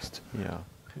recent past. Yeah.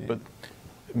 But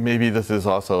maybe this is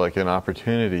also like an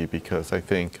opportunity, because I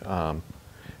think,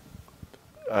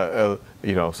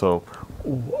 you know, so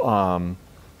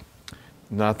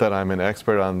not that I'm an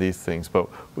expert on these things, but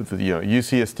with, you know,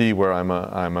 UCSD, where I'm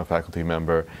a faculty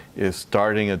member, is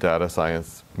starting a data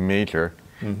science major.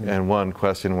 Mm-hmm. And one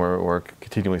question we're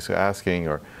continuously asking,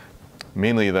 or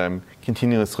mainly that I'm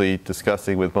continuously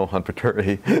discussing with Mohan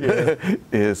Paturi, yeah,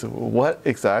 is what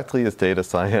exactly is data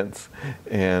science?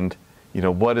 And you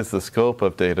know, what is the scope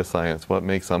of data science? What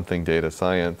makes something data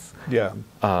science? Yeah.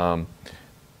 So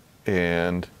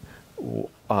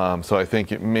I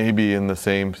think it may be in the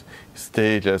same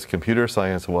stage as computer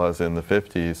science was in the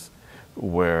 50s,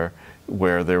 where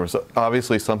there was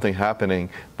obviously something happening,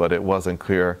 but it wasn't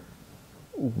clear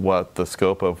what the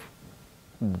scope of,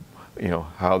 you know,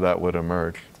 how that would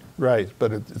emerge. Right,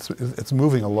 but it's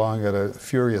moving along at a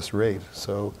furious rate.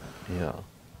 So yeah.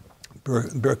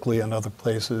 Berkeley and other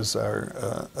places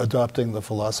are adopting the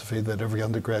philosophy that every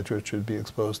undergraduate should be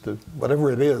exposed to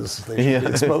whatever it is. They should be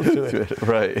exposed to it.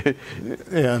 Right.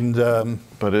 And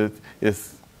but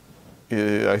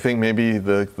I think maybe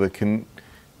the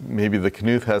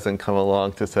Knuth hasn't come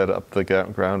along to set up the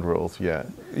ground rules yet.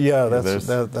 Yeah,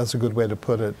 that's a good way to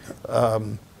put it.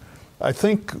 I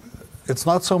think it's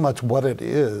not so much what it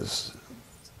is,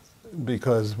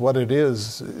 because what it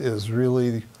is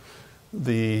really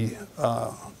the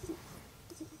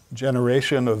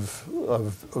generation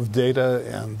of data,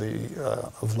 and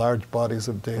of large bodies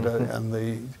of data,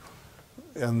 mm-hmm,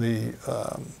 and the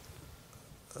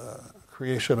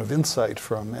creation of insight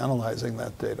from analyzing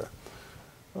that data.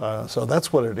 So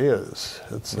that's what it is.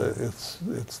 It's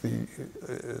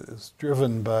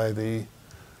driven by the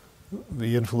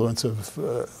influence of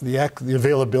the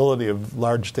availability of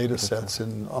large data sets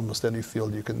in almost any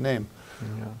field you can name.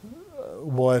 Yeah.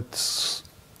 What's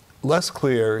less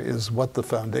clear is what the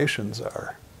foundations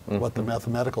are, mm-hmm, what the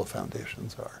mathematical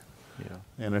foundations are. Yeah.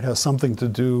 And it has something to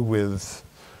do with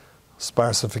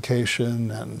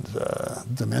sparsification and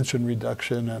dimension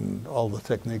reduction and all the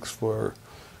techniques for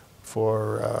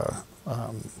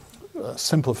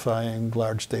simplifying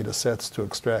large data sets to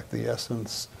extract the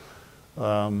essence.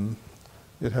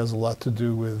 It has a lot to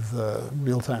do with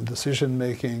real-time decision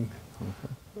making.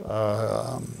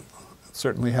 Mm-hmm. It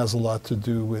certainly has a lot to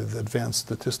do with advanced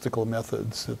statistical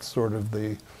methods. It's sort of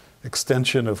the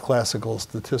extension of classical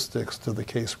statistics to the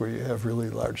case where you have really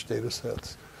large data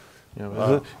sets.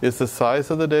 Yeah, is the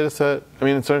size of the data set, I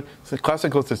mean, so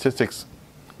classical statistics,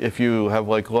 if you have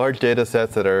like large data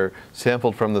sets that are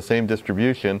sampled from the same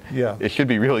distribution, yeah, it should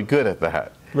be really good at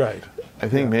that. Right. I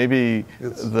think maybe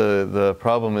the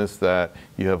problem is that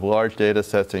you have large data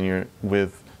sets and you're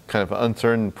with kind of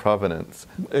uncertain provenance.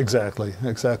 Exactly.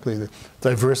 The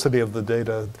diversity of the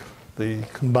data, the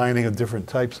combining of different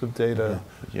types of data,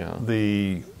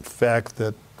 the fact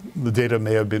that the data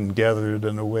may have been gathered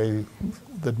in a way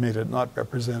that made it not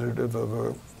representative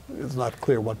of it's not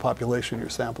clear what population you're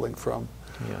sampling from.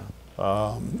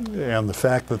 And the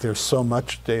fact that there's so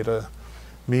much data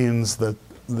means that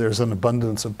there's an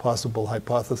abundance of possible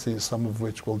hypotheses, some of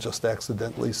which will just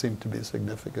accidentally seem to be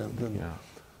significant. And,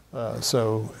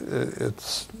 so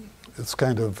it's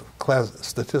kind of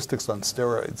statistics on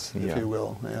steroids, if you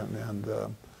will, and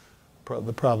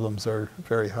the problems are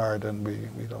very hard, and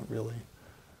we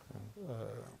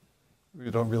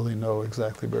don't really know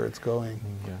exactly where it's going.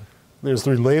 There's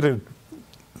the related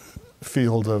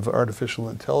field of artificial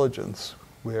intelligence,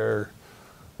 where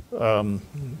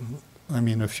I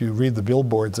mean, if you read the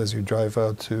billboards as you drive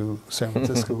out to San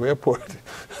Francisco Airport,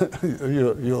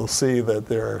 you'll see that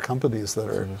there are companies that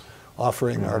are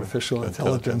offering artificial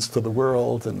intelligence to the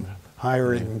world and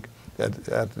hiring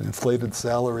at inflated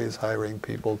salaries, hiring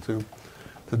people to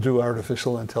do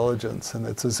artificial intelligence. And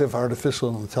it's as if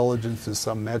artificial intelligence is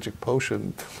some magic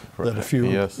potion that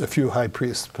a few high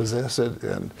priests possess it,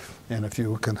 and if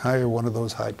you can hire one of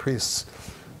those high priests,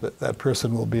 that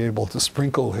person will be able to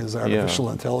sprinkle his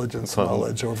artificial intelligence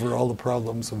knowledge over all the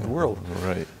problems of the world.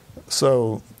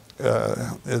 So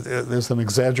there's an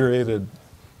exaggerated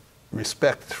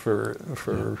respect for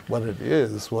what it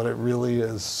is, what it really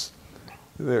is.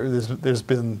 There's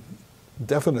been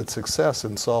definite success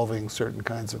in solving certain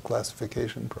kinds of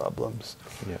classification problems.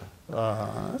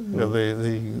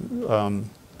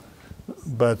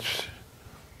 But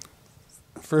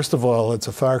first of all, it's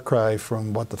a far cry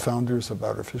from what the founders of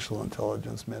artificial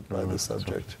intelligence meant by the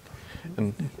subject.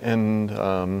 And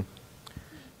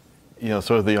you know,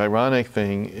 sort of the ironic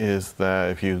thing is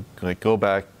that if you go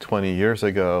back 20 years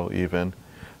ago even,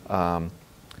 I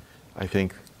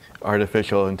think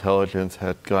artificial intelligence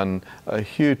had gotten a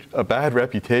bad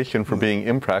reputation for being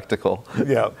impractical.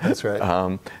 That's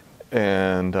right.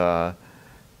 And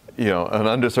you know, an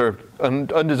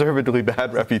undeservedly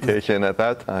bad reputation at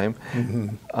that time.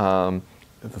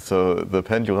 So the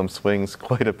pendulum swings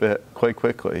quite a bit, quite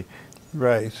quickly.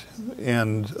 Right,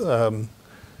 and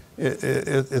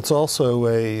it's also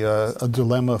a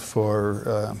dilemma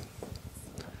for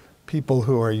people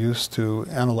who are used to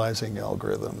analyzing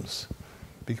algorithms,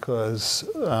 because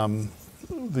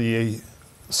the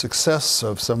success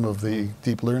of some of the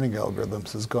deep learning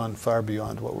algorithms has gone far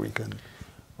beyond what we can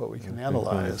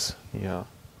analyze.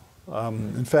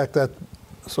 In fact, that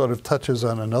sort of touches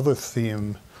on another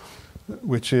theme,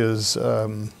 which is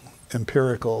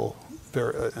empirical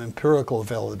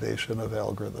validation of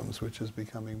algorithms, which is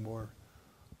becoming more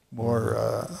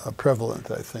prevalent,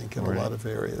 I think, in a lot of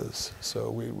areas. So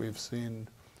we've seen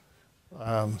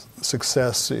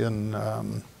success in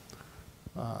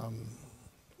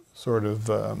sort of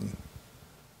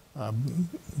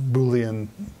Boolean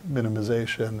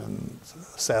minimization, and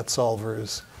SAT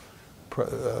solvers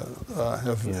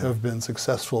have been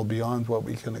successful beyond what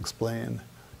we can explain.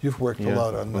 You've worked a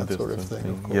lot on that sort of thing,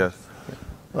 of course.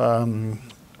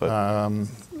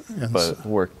 But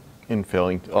work in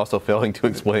failing to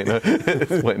explain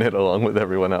it along with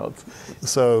everyone else.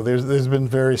 So there's been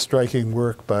very striking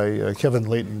work by Kevin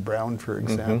Leighton Brown, for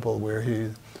example, where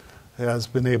he has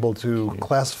been able to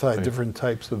classify different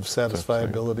types of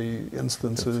satisfiability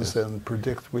instances and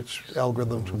predict which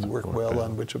algorithms would work well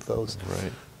on which of those.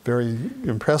 Very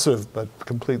impressive, but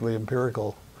completely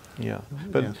empirical.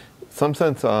 But in some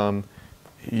sense,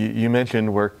 you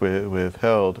mentioned work with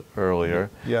Held earlier,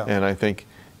 and I think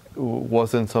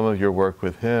wasn't some of your work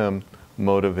with him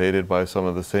motivated by some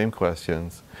of the same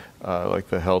questions, like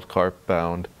the Held Karp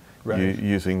bound,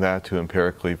 using that to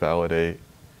empirically validate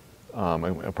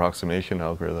approximation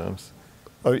algorithms?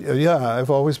 I've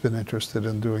always been interested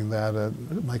in doing that.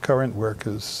 My current work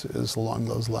is along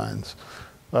those lines.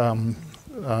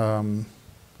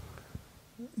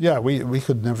 We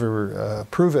could never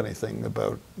prove anything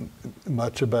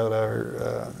much about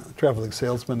our traveling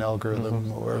salesman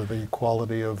algorithm or the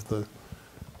quality of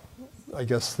I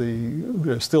guess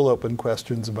there's still open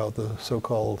questions about the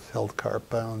so-called Held Karp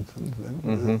bound.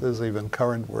 There's even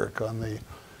current work on the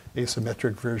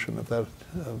asymmetric version of that,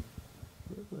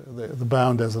 the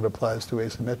bound as it applies to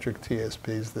asymmetric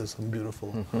TSPs. There's some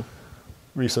beautiful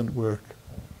recent work,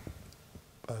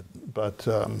 but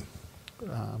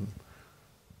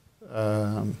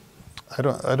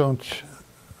I don't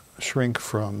shrink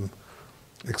from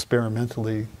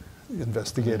experimentally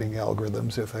investigating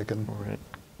algorithms if I can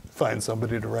find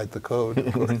somebody to write the code,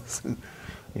 of course.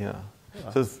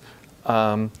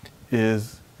 So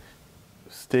is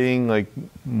staying like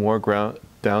more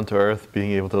down to earth,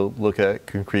 being able to look at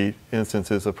concrete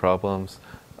instances of problems,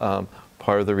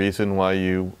 part of the reason why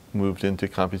you moved into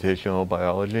computational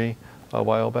biology a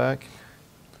while back?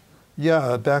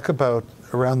 Yeah, back about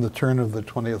around the turn of the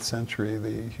 20th century,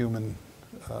 the human,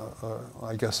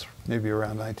 I guess maybe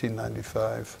around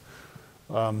 1995,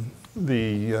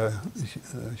 the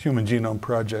Human Genome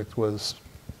Project was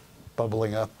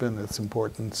bubbling up in its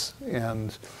importance,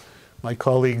 and my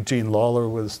colleague Jean Lawler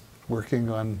was working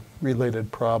on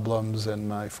related problems, and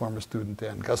my former student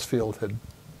Dan Gusfield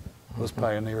was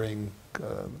pioneering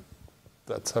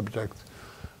that subject.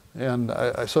 And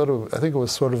I think it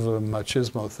was sort of a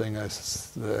machismo thing. I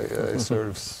sort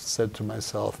of said to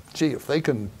myself, gee, if they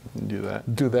can do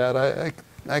that,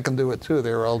 I can do it too.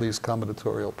 There are all these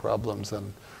combinatorial problems,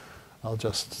 and I'll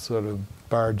just sort of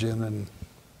barge in and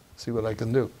see what I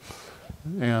can do.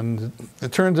 And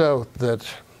it turns out that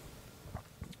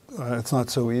it's not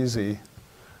so easy.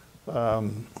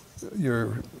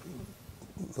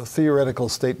 The theoretical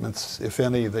statements, if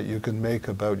any, that you can make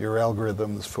about your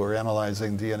algorithms for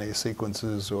analyzing DNA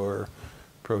sequences or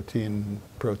protein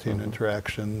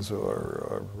interactions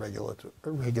or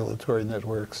regulatory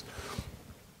networks,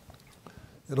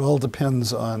 it all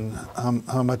depends on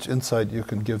how much insight you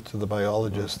can give to the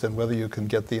biologist and whether you can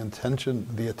get the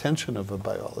attention of a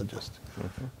biologist.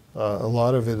 A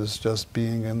lot of it is just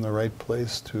being in the right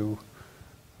place to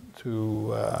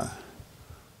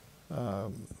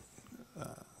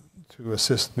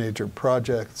assist major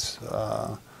projects,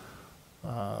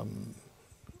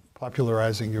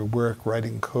 popularizing your work,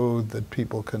 writing code that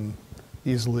people can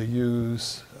easily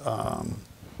use.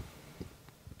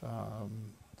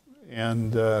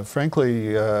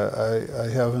 Frankly, I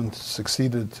haven't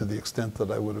succeeded to the extent that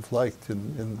I would have liked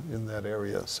in that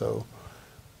area. So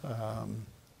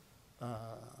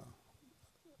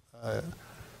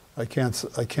I can't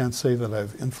say that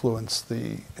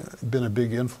I've been a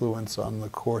big influence on the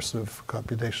course of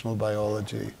computational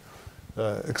biology,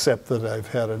 except that I've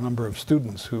had a number of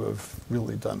students who have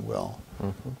really done well.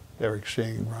 Eric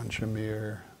Shing, Ron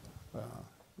Shamir,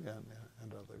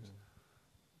 and others.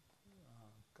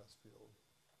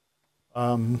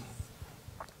 Gusfield.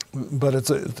 But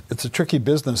it's a tricky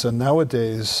business, and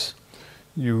nowadays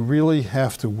you really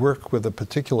have to work with a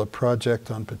particular project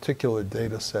on particular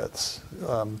data sets.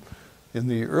 In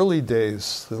the early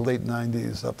days, the late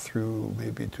 90s up through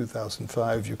maybe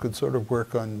 2005, you could sort of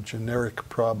work on generic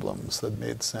problems that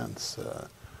made sense,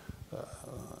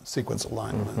 sequence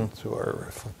alignment or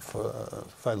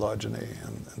phylogeny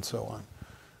and so on.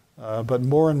 But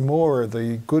more and more,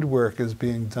 the good work is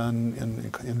being done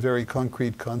in very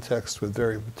concrete contexts with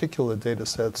very particular data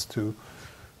sets to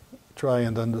try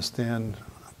and understand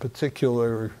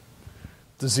particular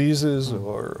diseases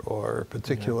or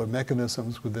particular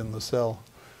mechanisms within the cell.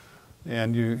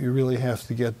 And you really have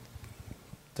to get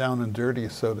down and dirty,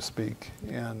 so to speak.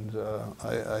 And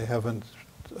I haven't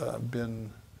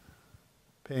been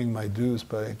paying my dues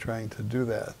by trying to do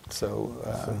that. So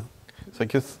I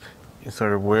guess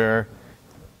sort of where,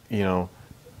 in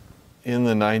the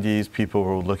 90s, people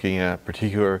were looking at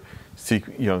particular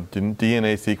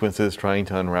DNA sequences, trying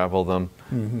to unravel them,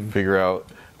 figure out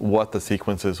what the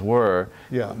sequences were.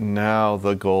 Yeah. Now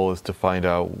the goal is to find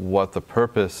out what the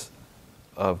purpose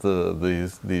of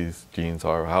these genes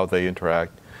are, how they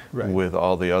interact with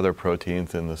all the other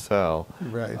proteins in the cell.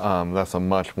 Right. That's a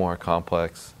much more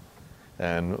complex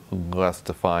and less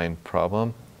defined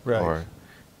problem. Right.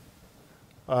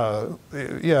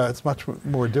 Yeah, it's much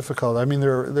more difficult. I mean,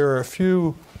 there are a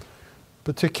few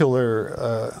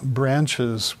particular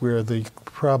branches where the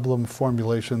problem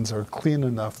formulations are clean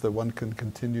enough that one can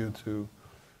continue to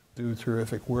do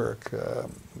terrific work.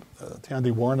 Tandy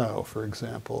Warnow, for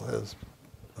example, has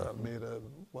made a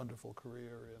wonderful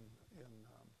career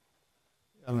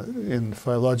in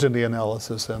phylogeny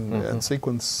analysis and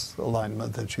sequence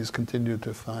alignment, and she's continued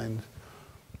to find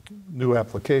new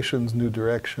applications, new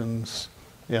directions,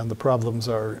 and the problems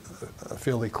are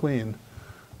fairly clean.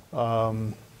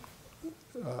 When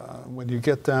you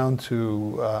get down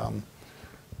to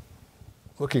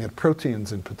looking at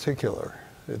proteins in particular,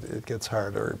 it gets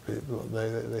harder.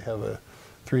 They have a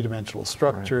three-dimensional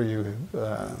structure.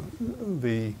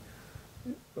 The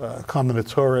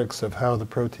combinatorics of how the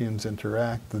proteins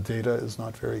interact, the data is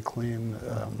not very clean.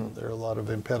 There are a lot of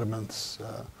impediments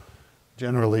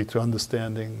generally to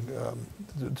understanding,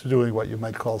 to doing what you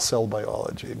might call cell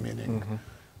biology, meaning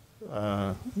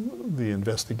the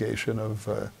investigation of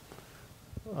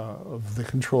the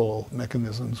control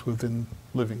mechanisms within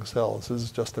living cells. This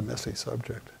is just a messy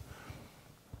subject.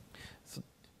 So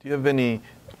do you have any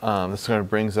this kind of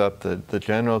brings up the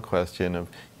general question of,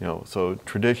 so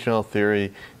traditional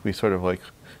theory, we sort of like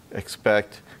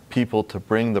expect people to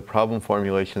bring the problem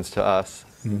formulations to us,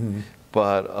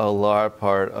 but a large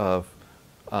part of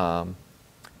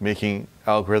making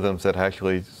algorithms that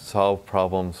actually solve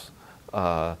problems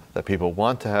that people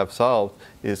want to have solved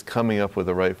is coming up with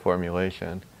the right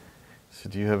formulation. So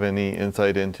do you have any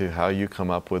insight into how you come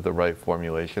up with the right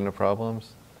formulation of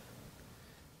problems?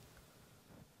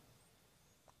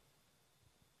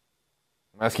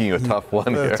 I'm asking you a tough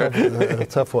one here. A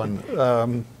tough one.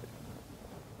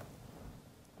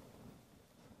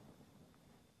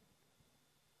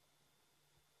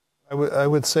 I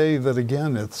would say that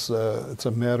again, it's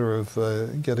a matter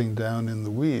of getting down in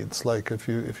the weeds. Like if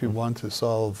you want to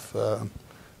solve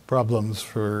problems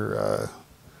for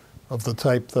of the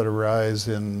type that arise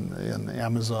in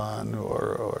Amazon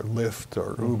or Lyft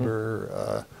or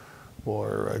Uber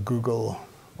or Google,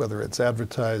 whether it's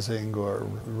advertising or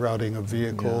routing of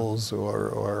vehicles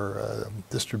or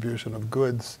distribution of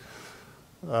goods,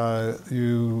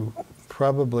 you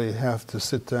probably have to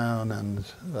sit down and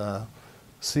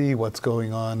see what's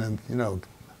going on, and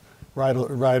ride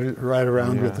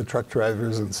around with the truck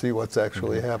drivers and see what's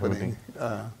actually happening.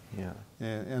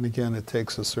 And again, it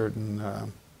takes a certain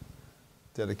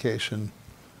dedication.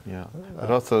 Yeah,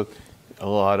 but also a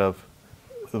lot of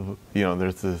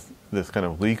there's this kind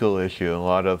of legal issue. A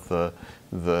lot of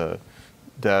the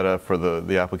data for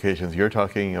the applications you're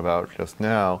talking about just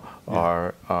now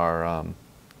are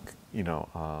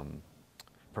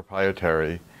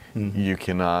proprietary. You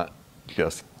cannot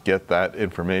just get that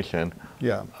information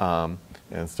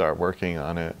and start working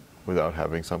on it without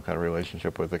having some kind of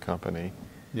relationship with the company.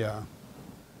 Yeah.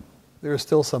 There are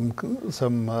still some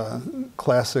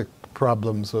classic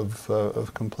problems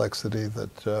of complexity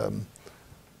that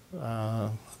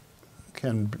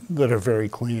that are very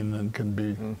clean and can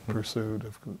be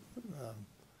pursued.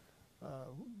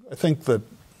 I think that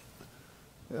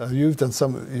you've done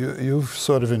you've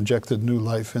sort of injected new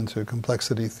life into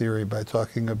complexity theory by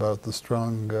talking about the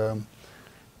strong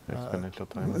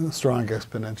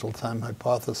exponential time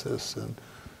hypothesis, and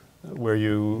where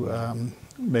you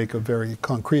make a very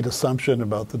concrete assumption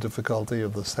about the difficulty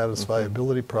of the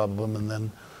satisfiability problem, and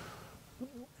then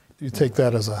you take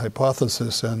that as a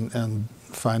hypothesis and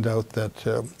find out that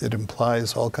it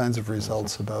implies all kinds of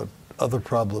results about other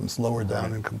problems lower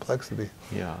down in complexity.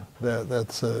 Yeah,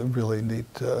 that's a really neat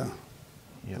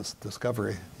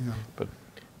discovery. But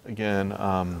again,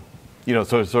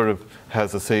 so it sort of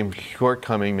has the same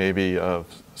shortcoming maybe of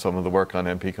some of the work on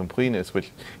NP completeness, which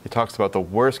it talks about the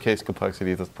worst case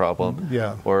complexity of this problem,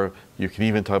 or you can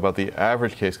even talk about the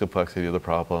average case complexity of the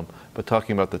problem, but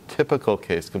talking about the typical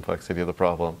case complexity of the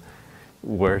problem,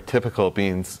 where typical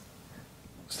means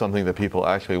something that people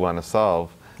actually want to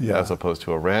solve, as opposed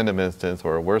to a random instance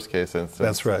or a worst case instance.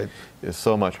 That's right. Is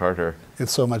so much harder.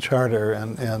 It's so much harder,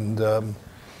 and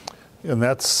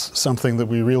that's something that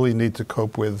we really need to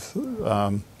cope with.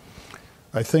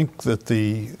 I think that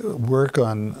the work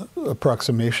on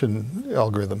approximation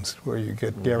algorithms, where you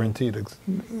get guaranteed to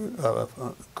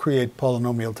create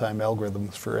polynomial time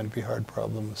algorithms for NP-hard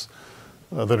problems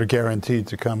that are guaranteed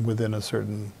to come within a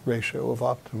certain ratio of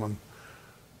optimum,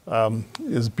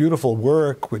 is beautiful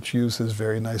work, which uses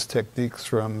very nice techniques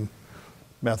from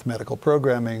mathematical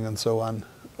programming and so on.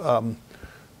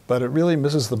 But it really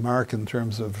misses the mark in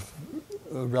terms of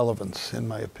relevance, in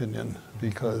my opinion,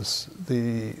 because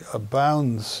the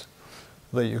bounds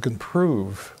that you can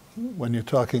prove when you're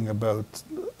talking about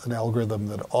an algorithm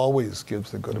that always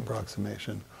gives a good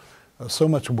approximation are so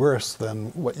much worse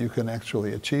than what you can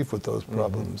actually achieve with those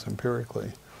problems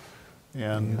empirically.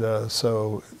 And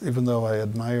so even though I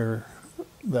admire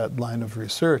that line of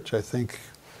research, I think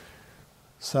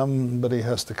somebody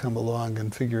has to come along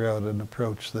and figure out an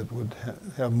approach that would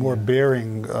have more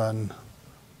bearing on,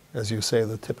 as you say,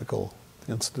 the typical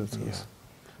instances.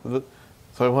 So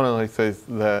I want to say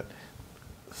that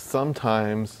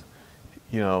sometimes,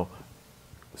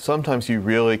 sometimes you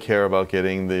really care about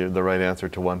getting the right answer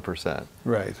to 1%.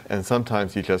 Right. And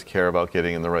sometimes you just care about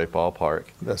getting in the right ballpark.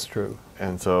 That's true.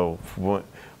 And so,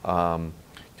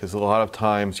 because a lot of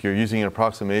times you're using an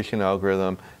approximation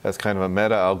algorithm as kind of a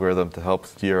meta algorithm to help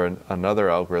steer another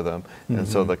algorithm, and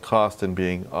so the cost in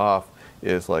being off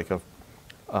is like a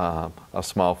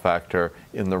small factor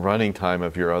in the running time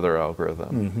of your other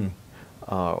algorithm.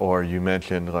 Or you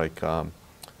mentioned like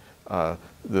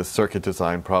the circuit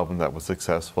design problem that was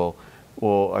successful.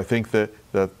 Well, I think that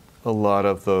a lot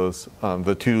of those,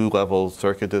 the two-level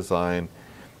circuit design,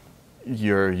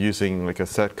 you're using like a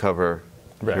set cover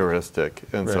heuristic,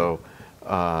 and so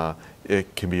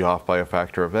it can be off by a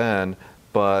factor of n,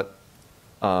 but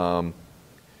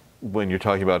when you're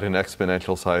talking about an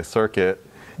exponential size circuit,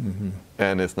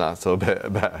 and it's not so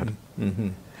bad.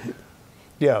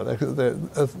 Yeah,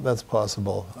 that's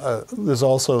possible. There's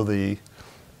also the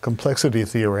complexity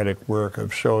theoretic work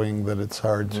of showing that it's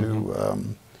hard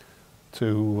to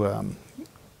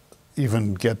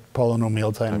even get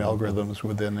polynomial time algorithms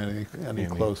within any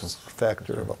close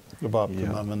factor of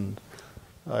optimum, and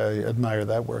I admire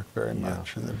that work very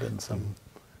much, and there have been some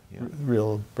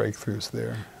real breakthroughs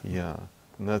there. Yeah,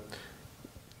 and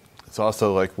it's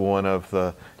also like one of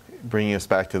the, bringing us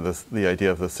back to the idea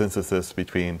of the synthesis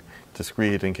between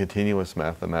discrete and continuous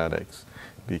mathematics,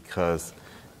 because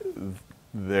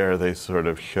there they sort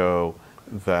of show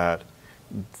that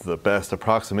the best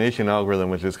approximation algorithm,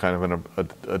 which is kind of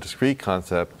a discrete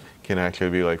concept, can actually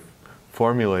be like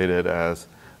formulated as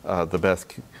the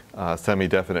best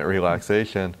semi-definite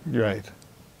relaxation. Right.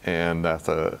 And that's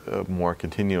a more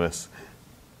continuous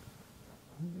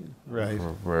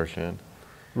version.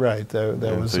 Right.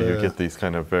 That was. So you get these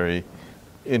kind of very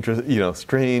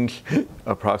strange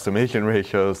approximation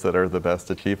ratios that are the best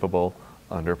achievable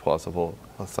under plausible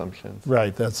assumptions.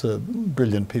 Right. That's a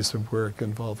brilliant piece of work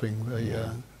involving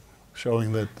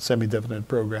showing that semi-definite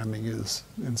programming is,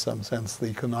 in some sense,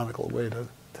 the canonical way to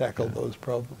tackle those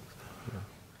problems.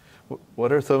 Yeah.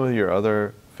 What are some of your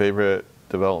other favorite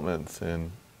developments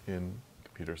in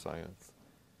computer science?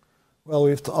 Well,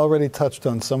 we've already touched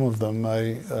on some of them.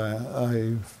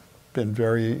 I've been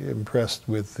very impressed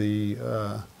with the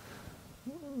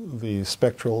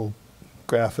spectral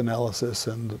graph analysis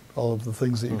and all of the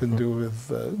things that you can do with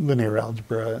linear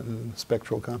algebra and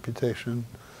spectral computation.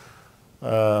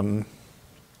 I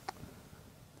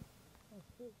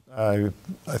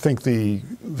think the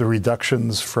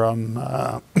reductions from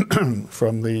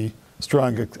from the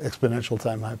strong exponential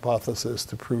time hypothesis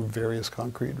to prove various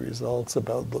concrete results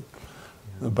about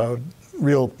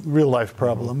real life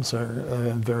problems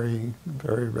are very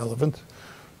relevant,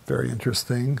 very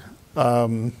interesting.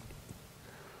 Some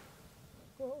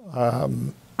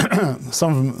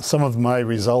of my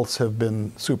results have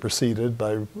been superseded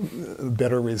by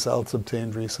better results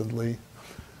obtained recently.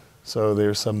 So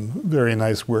there's some very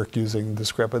nice work using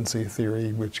discrepancy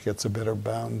theory, which gets a better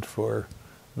bound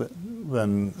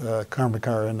than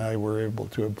Karmakar and I were able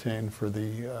to obtain for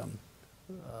the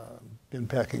bin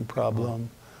packing problem.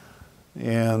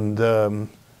 And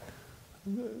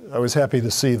I was happy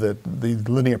to see that the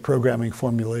linear programming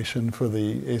formulation for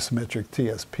the asymmetric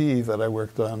TSP that I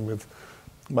worked on with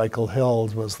Michael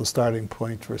Held was the starting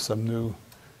point for some new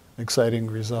exciting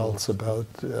results about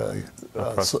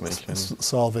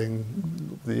solving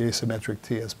the asymmetric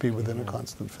TSP within a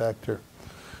constant factor.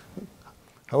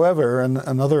 However,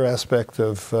 another aspect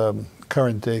of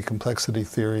current day complexity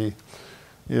theory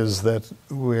is that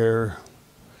we're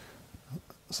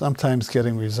sometimes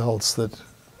getting results that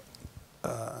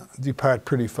depart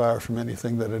pretty far from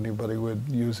anything that anybody would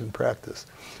use in practice.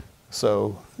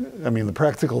 So, I mean, the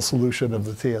practical solution of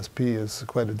the TSP is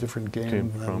quite a different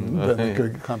game than the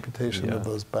good computation of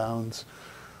those bounds.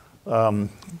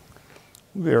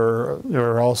 There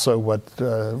are also what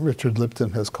Richard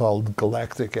Lipton has called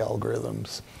galactic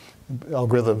algorithms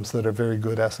that are very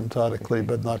good asymptotically,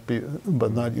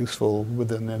 but not useful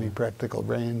within any practical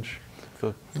range.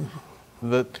 So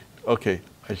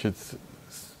I should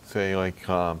say, like,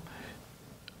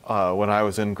 when I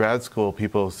was in grad school,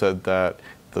 people said that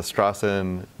the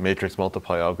Strassen matrix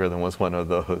multiply algorithm was one of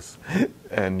those,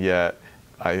 and yet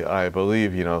I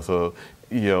believe,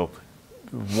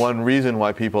 one reason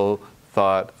why people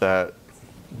thought that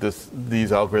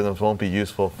these algorithms won't be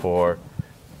useful for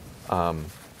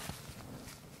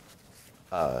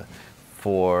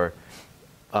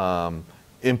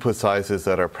input sizes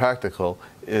that are practical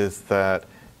is that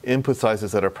input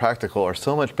sizes that are practical are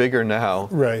so much bigger now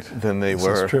than they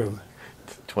were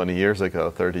 20 years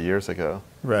ago, 30 years ago.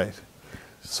 Right.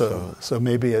 So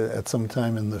maybe at some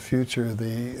time in the future,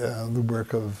 the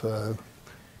work of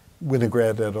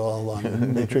Winograd et al.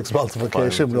 On matrix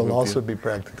multiplication will also be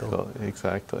practical.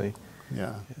 Exactly.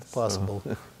 Yeah, it's possible.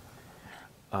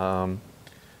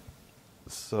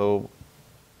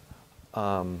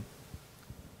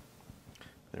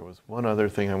 There was one other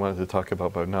thing I wanted to talk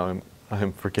about, but now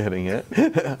I'm forgetting it.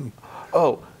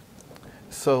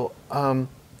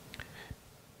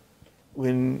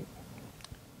 When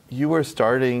you were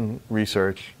starting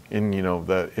research in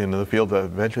the field that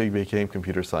eventually became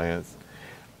computer science,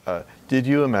 did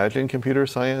you imagine computer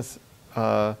science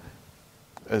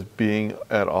as being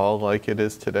at all like it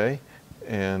is today?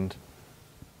 And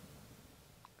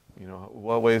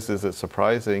what ways is it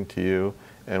surprising to you,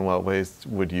 and what ways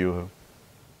would you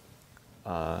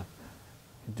have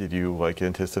did you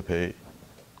anticipate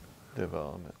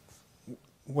developments?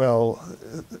 Well,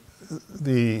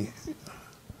 there's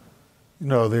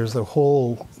a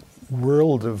whole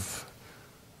world of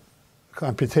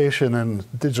computation and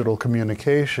digital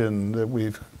communication that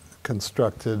we've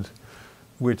constructed,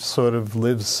 which sort of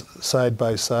lives side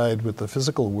by side with the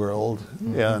physical world,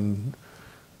 and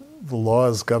the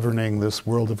laws governing this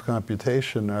world of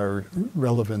computation are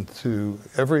relevant to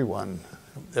everyone.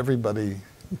 Everybody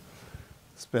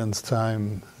spends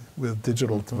time with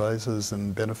digital devices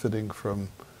and benefiting from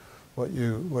what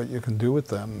you can do with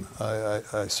them.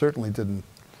 I certainly didn't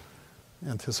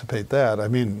anticipate that. I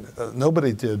mean,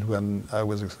 nobody did when I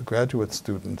was a graduate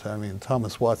student. I mean,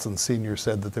 Thomas Watson Sr.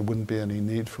 said that there wouldn't be any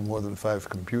need for more than 5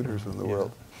 computers in the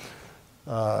world.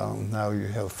 Now you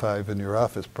have 5 in your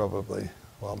office, probably.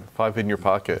 Well, 5 in your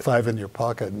pocket. 5 in your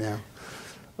pocket, yeah.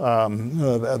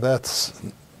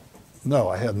 No,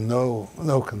 I had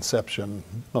no conception.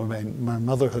 I mean, my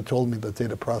mother had told me that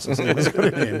data processing was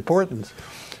going to be important,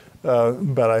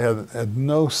 but I had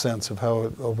no sense of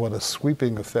what a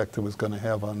sweeping effect it was going to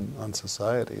have on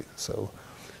society. So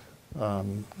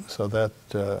that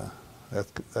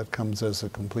comes as a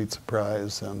complete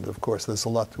surprise, and of course, there's a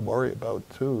lot to worry about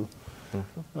too.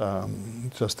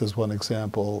 Just as one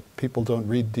example, people don't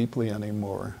read deeply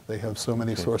anymore. They have so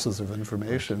many sources of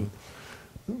information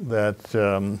that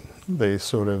they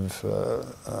sort of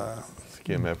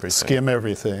skim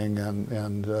everything,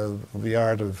 and the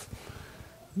art of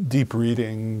deep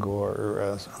reading,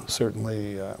 or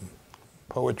certainly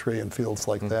poetry and fields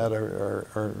like that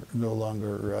are no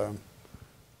longer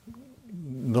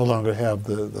have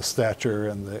the stature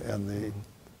and the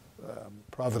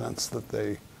provenance that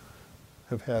they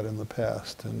have had in the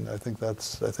past. And I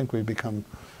think we've become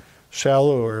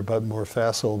shallower but more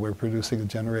facile. We're producing a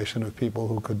generation of people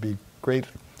who could be great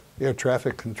air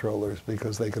traffic controllers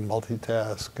because they can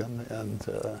multitask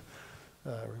and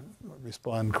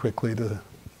respond quickly to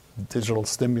digital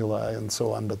stimuli and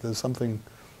so on, but there's something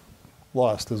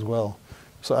lost as well.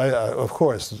 So of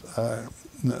course,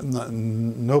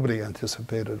 nobody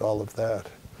anticipated all of that.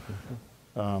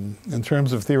 In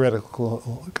terms of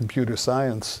theoretical computer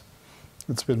science,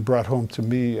 it's been brought home to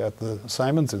me at the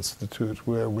Simons Institute,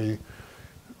 where we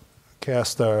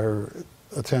cast our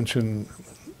attention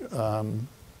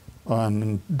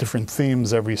on different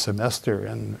themes every semester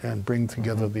and bring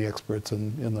together the experts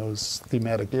in those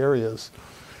thematic areas.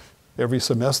 Every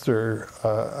semester,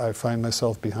 I find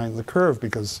myself behind the curve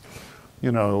because,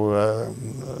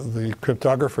 the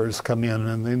cryptographers come in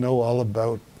and they know all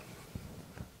about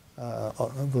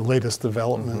the latest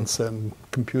developments and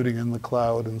computing in the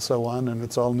cloud and so on, and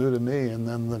it's all new to me. And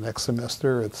then the next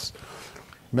semester, it's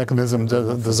mechanism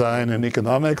design and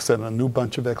economics, and a new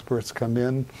bunch of experts come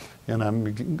in, and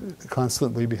I'm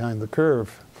constantly behind the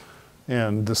curve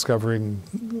and discovering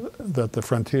that the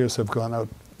frontiers have gone out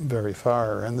very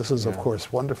far. And this is, of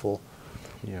course, wonderful,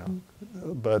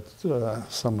 but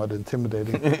somewhat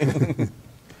intimidating.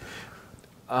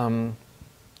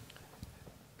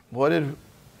 What did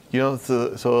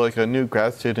so like a new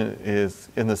grad student is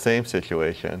in the same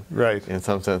situation, right? In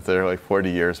some sense, they're like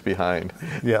 40 years behind.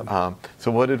 Yeah.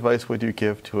 So what advice would you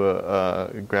give to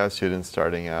a grad student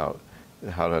starting out,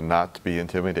 how to not be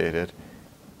intimidated?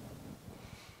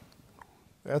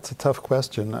 That's a tough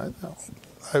question.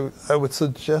 I would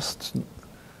suggest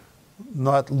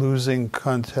not losing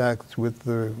contact with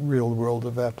the real world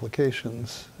of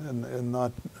applications,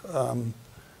 and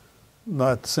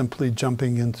not simply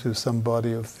jumping into some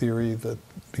body of theory that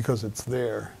because it's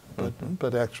there,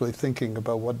 but actually thinking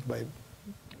about what might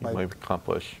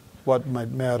accomplish, what might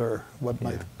matter, what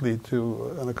might lead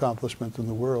to an accomplishment in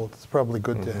the world. It's probably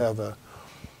good to have a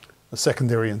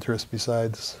secondary interest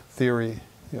besides theory.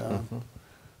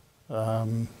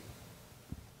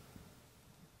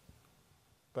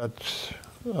 But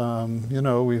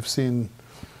we've seen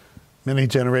many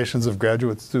generations of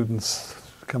graduate students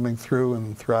coming through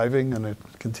and thriving, and it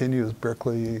continues.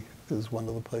 Berkeley is one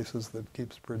of the places that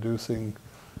keeps producing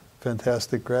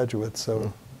fantastic graduates,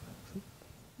 so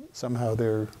somehow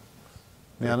they're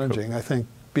managing. I think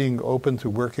being open to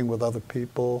working with other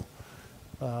people,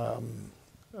 not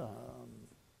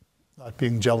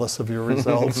being jealous of your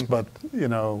results, but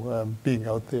being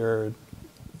out there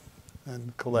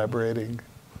and collaborating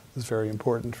is very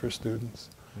important for students.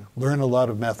 Learn a lot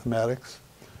of mathematics.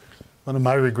 One of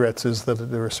my regrets is that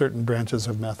there are certain branches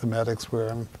of mathematics where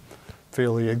I'm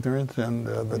fairly ignorant, and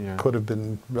that could have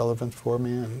been relevant for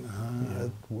me, and I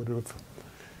would have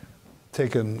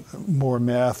taken more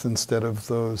math instead of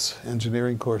those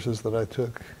engineering courses that I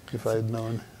took if I had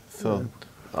known. So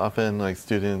often, like,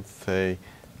 students say,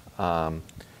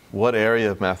 what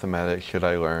area of mathematics should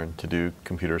I learn to do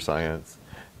computer science?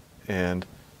 And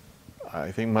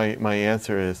I think my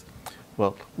answer is,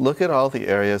 well, look at all the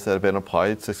areas that have been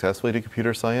applied successfully to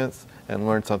computer science and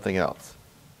learn something else.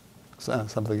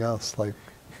 Something else, like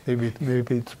maybe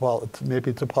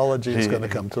topology is going to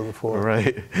come to the fore.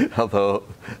 Right. Although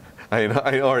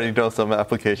I already know some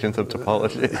applications of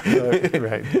topology.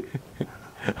 Right.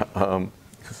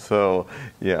 So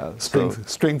yeah.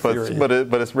 String theory.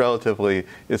 But it's relatively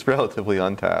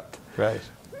untapped. Right.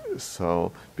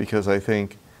 So because I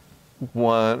think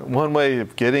one way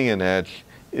of getting an edge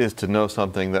is to know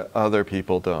something that other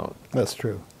people don't. That's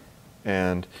true.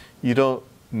 And you don't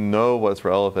know what's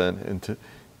relevant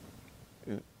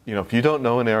if you don't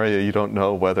know an area, you don't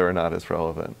know whether or not it's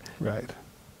relevant. Right.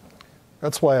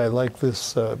 That's why I like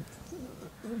this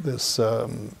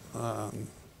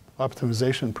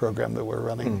optimization program that we're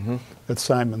running at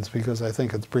Simons, because I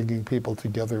think it's bringing people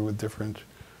together who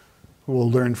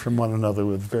will learn from one another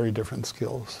with very different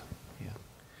skills. Yeah.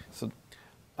 So,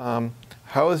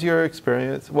 how is your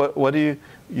experience? What do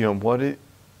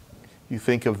you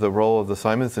think of the role of the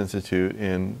Simons Institute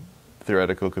in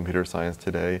theoretical computer science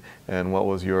today, and what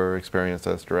was your experience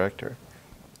as director?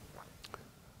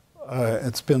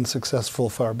 It's been successful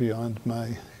far beyond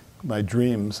my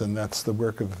dreams, and that's the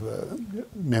work of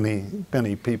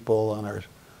many people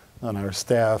on our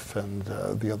staff and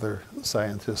the other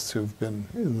scientists who've been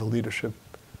in the leadership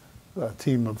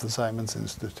team of the Simons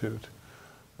Institute.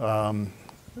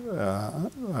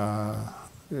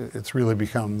 It's really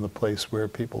become the place where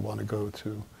people want to go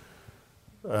to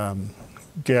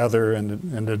gather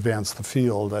and advance the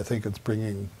field. I think it's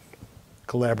bringing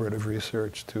collaborative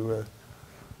research to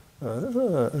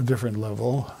a different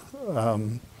level.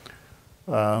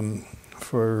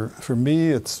 For me,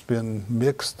 it's been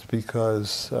mixed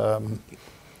because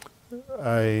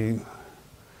I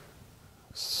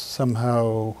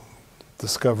somehow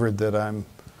discovered that I'm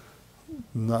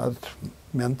not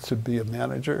meant to be a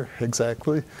manager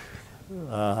exactly.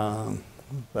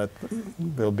 That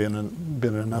there'll been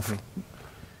enough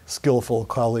skillful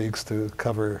colleagues to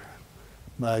cover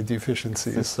my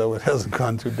deficiencies, so it hasn't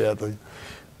gone too badly.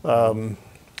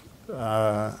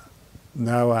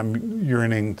 Now I'm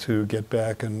yearning to get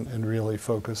back and really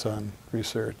focus on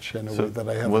research in a way that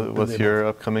I haven't. What's your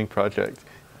upcoming project?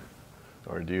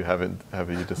 Or have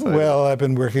you decided? Well, I've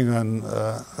been working on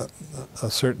a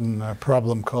certain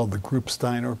problem called the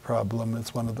Group-Steiner problem.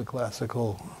 It's one of the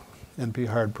classical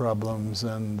NP-hard problems,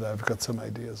 and I've got some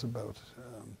ideas about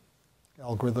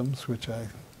algorithms, which I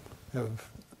have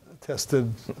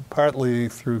tested partly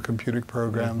through computer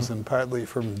programs and partly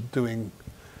from doing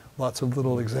lots of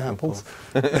little examples.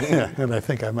 And I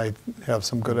think I might have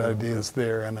some good ideas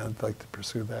there, and I'd like to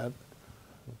pursue that.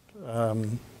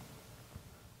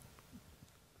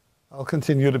 I'll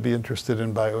continue to be interested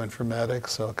in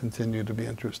bioinformatics. I'll continue to be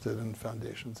interested in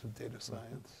foundations of data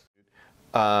science.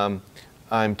 I'm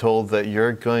told that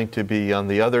you're going to be on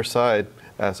the other side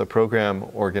as a program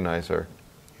organizer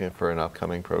for an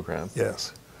upcoming program.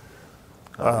 Yes.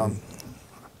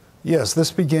 Yes,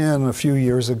 this began a few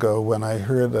years ago when I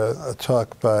heard a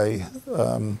talk by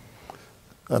an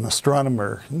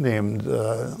astronomer named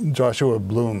Joshua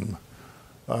Bloom,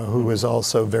 who is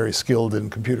also very skilled in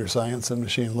computer science and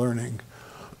machine learning.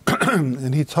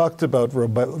 And he talked about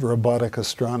robotic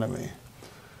astronomy.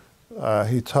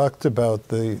 He talked about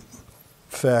the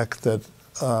fact that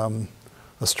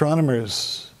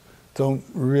astronomers don't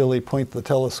really point the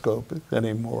telescope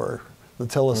anymore.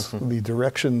 The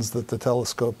directions that the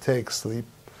telescope takes, the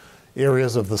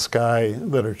areas of the sky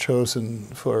that are chosen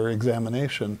for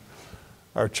examination,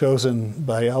 are chosen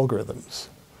by algorithms.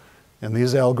 And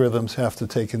these algorithms have to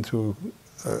take into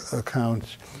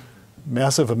account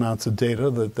massive amounts of data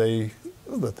that the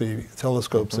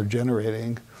telescopes are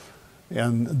generating,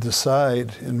 and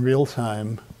decide in real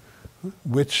time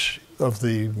which of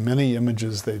the many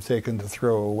images they've taken to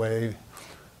throw away,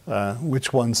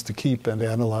 which ones to keep and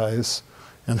analyze,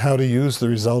 and how to use the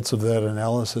results of that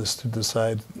analysis to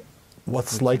decide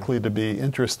what's likely to be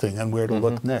interesting and where to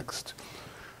look next.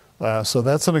 So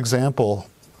that's an example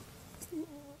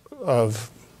of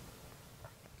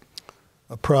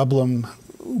a problem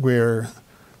where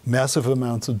massive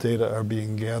amounts of data are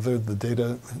being gathered. The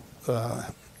data,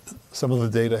 some of the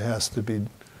data has to be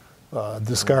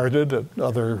discarded.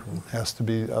 Other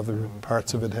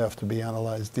parts of it have to be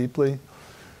analyzed deeply.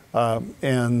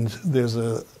 And there's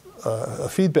a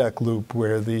feedback loop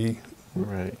where the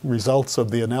results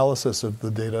of the analysis of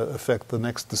the data affect the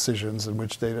next decisions in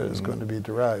which data is going to be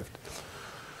derived.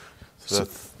 So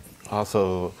that's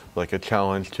also like a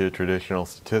challenge to traditional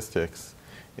statistics,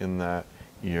 in that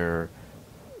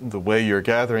the way you're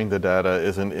gathering the data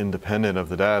isn't independent of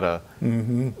the data.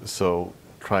 So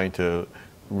trying to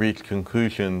reach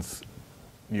conclusions,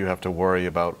 you have to worry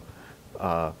about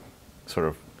sort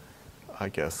of, I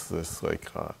guess, this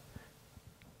like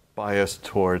bias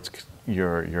towards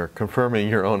your confirming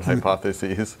your own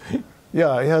hypotheses.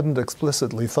 Yeah, I hadn't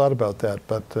explicitly thought about that,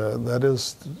 but that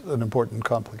is an important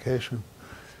complication.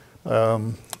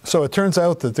 So it turns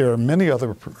out that there are many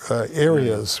other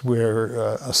areas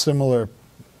where a similar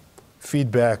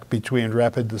feedback between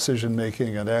rapid decision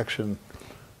making and action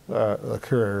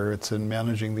occur. It's in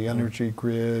managing the energy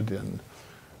grid, in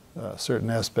certain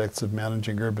aspects of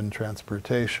managing urban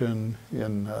transportation,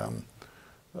 in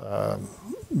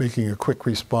making a quick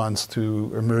response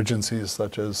to emergencies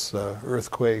such as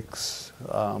earthquakes,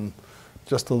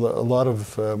 just a lot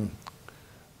of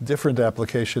different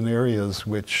application areas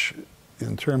which,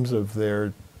 in terms of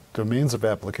their domains of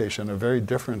application, are very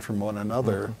different from one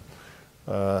another.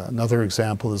 Another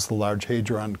example is the Large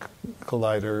Hadron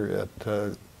Collider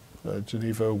at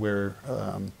Geneva, where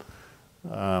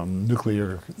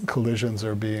nuclear collisions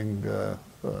are being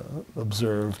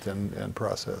observed and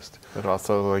processed. But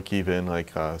also, like, even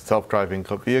like self-driving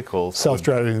vehicles.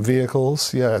 Self-driving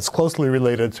vehicles, yeah, it's closely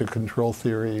related to control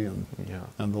theory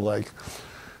and the like.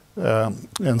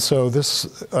 And so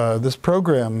this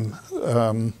program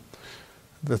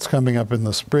that's coming up in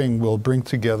the spring will bring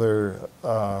together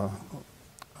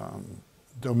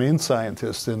domain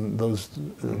scientists in those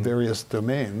various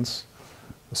domains,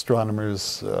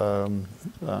 astronomers,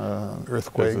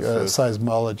 earthquake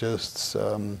seismologists,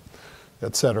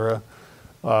 etc.,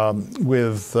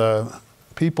 with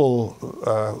people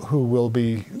who will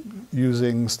be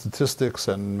using statistics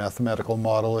and mathematical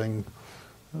modeling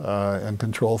and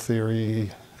control theory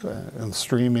and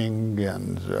streaming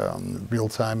and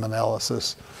real-time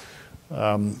analysis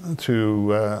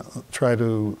to try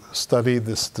to study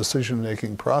this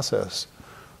decision-making process.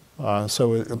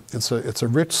 So it's a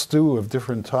rich stew of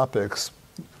different topics,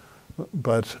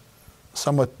 but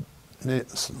somewhat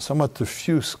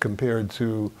diffuse compared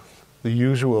to the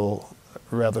usual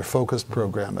rather focused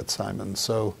program at Simon.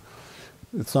 So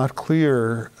it's not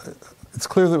clear. It's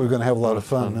clear that we're going to have a lot of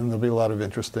fun, and there'll be a lot of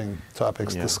interesting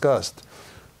topics discussed.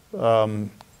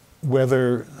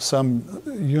 Whether some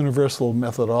universal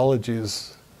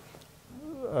methodologies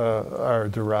are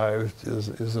derived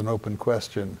is an open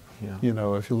question. Yeah. You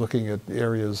know, if you're looking at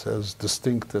areas as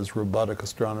distinct as robotic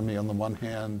astronomy on the one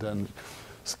hand and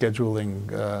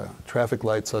scheduling traffic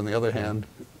lights on the other hand,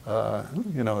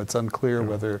 you know, it's unclear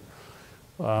whether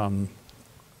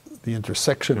the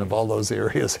intersection of all those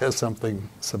areas has something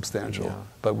substantial,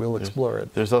 but we'll explore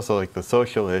it. There's also like the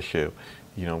social issue.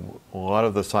 You know, a lot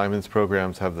of the Simons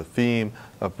programs have the theme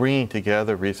of bringing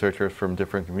together researchers from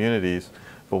different communities,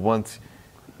 but once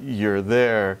you're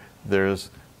there,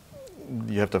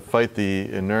 you have to fight the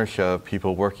inertia of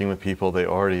people working with people they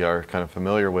already are kind of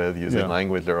familiar with, using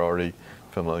language they're already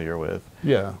familiar with.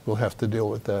 Yeah, we'll have to deal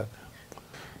with that.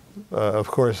 Of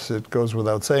course, it goes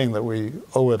without saying that we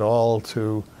owe it all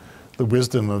to the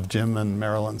wisdom of Jim and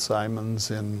Marilyn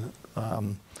Simons in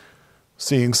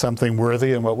seeing something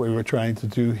worthy in what we were trying to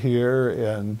do here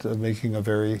and making a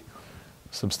very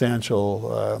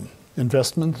substantial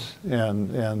investment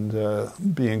and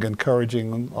being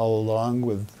encouraging all along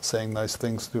with saying nice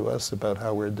things to us about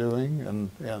how we're doing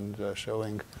and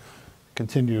showing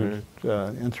continued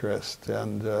interest.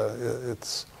 And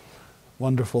it's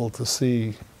wonderful to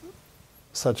see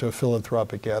such a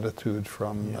philanthropic attitude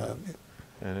from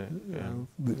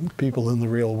people in the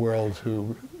real world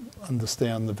who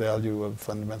understand the value of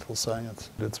fundamental science.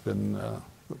 It's been a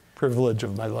privilege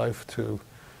of my life to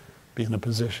be in a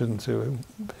position to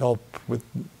help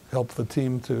the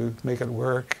team to make it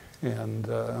work, and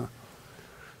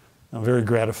I'm very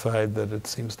gratified that it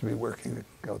seems to be working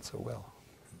out so well.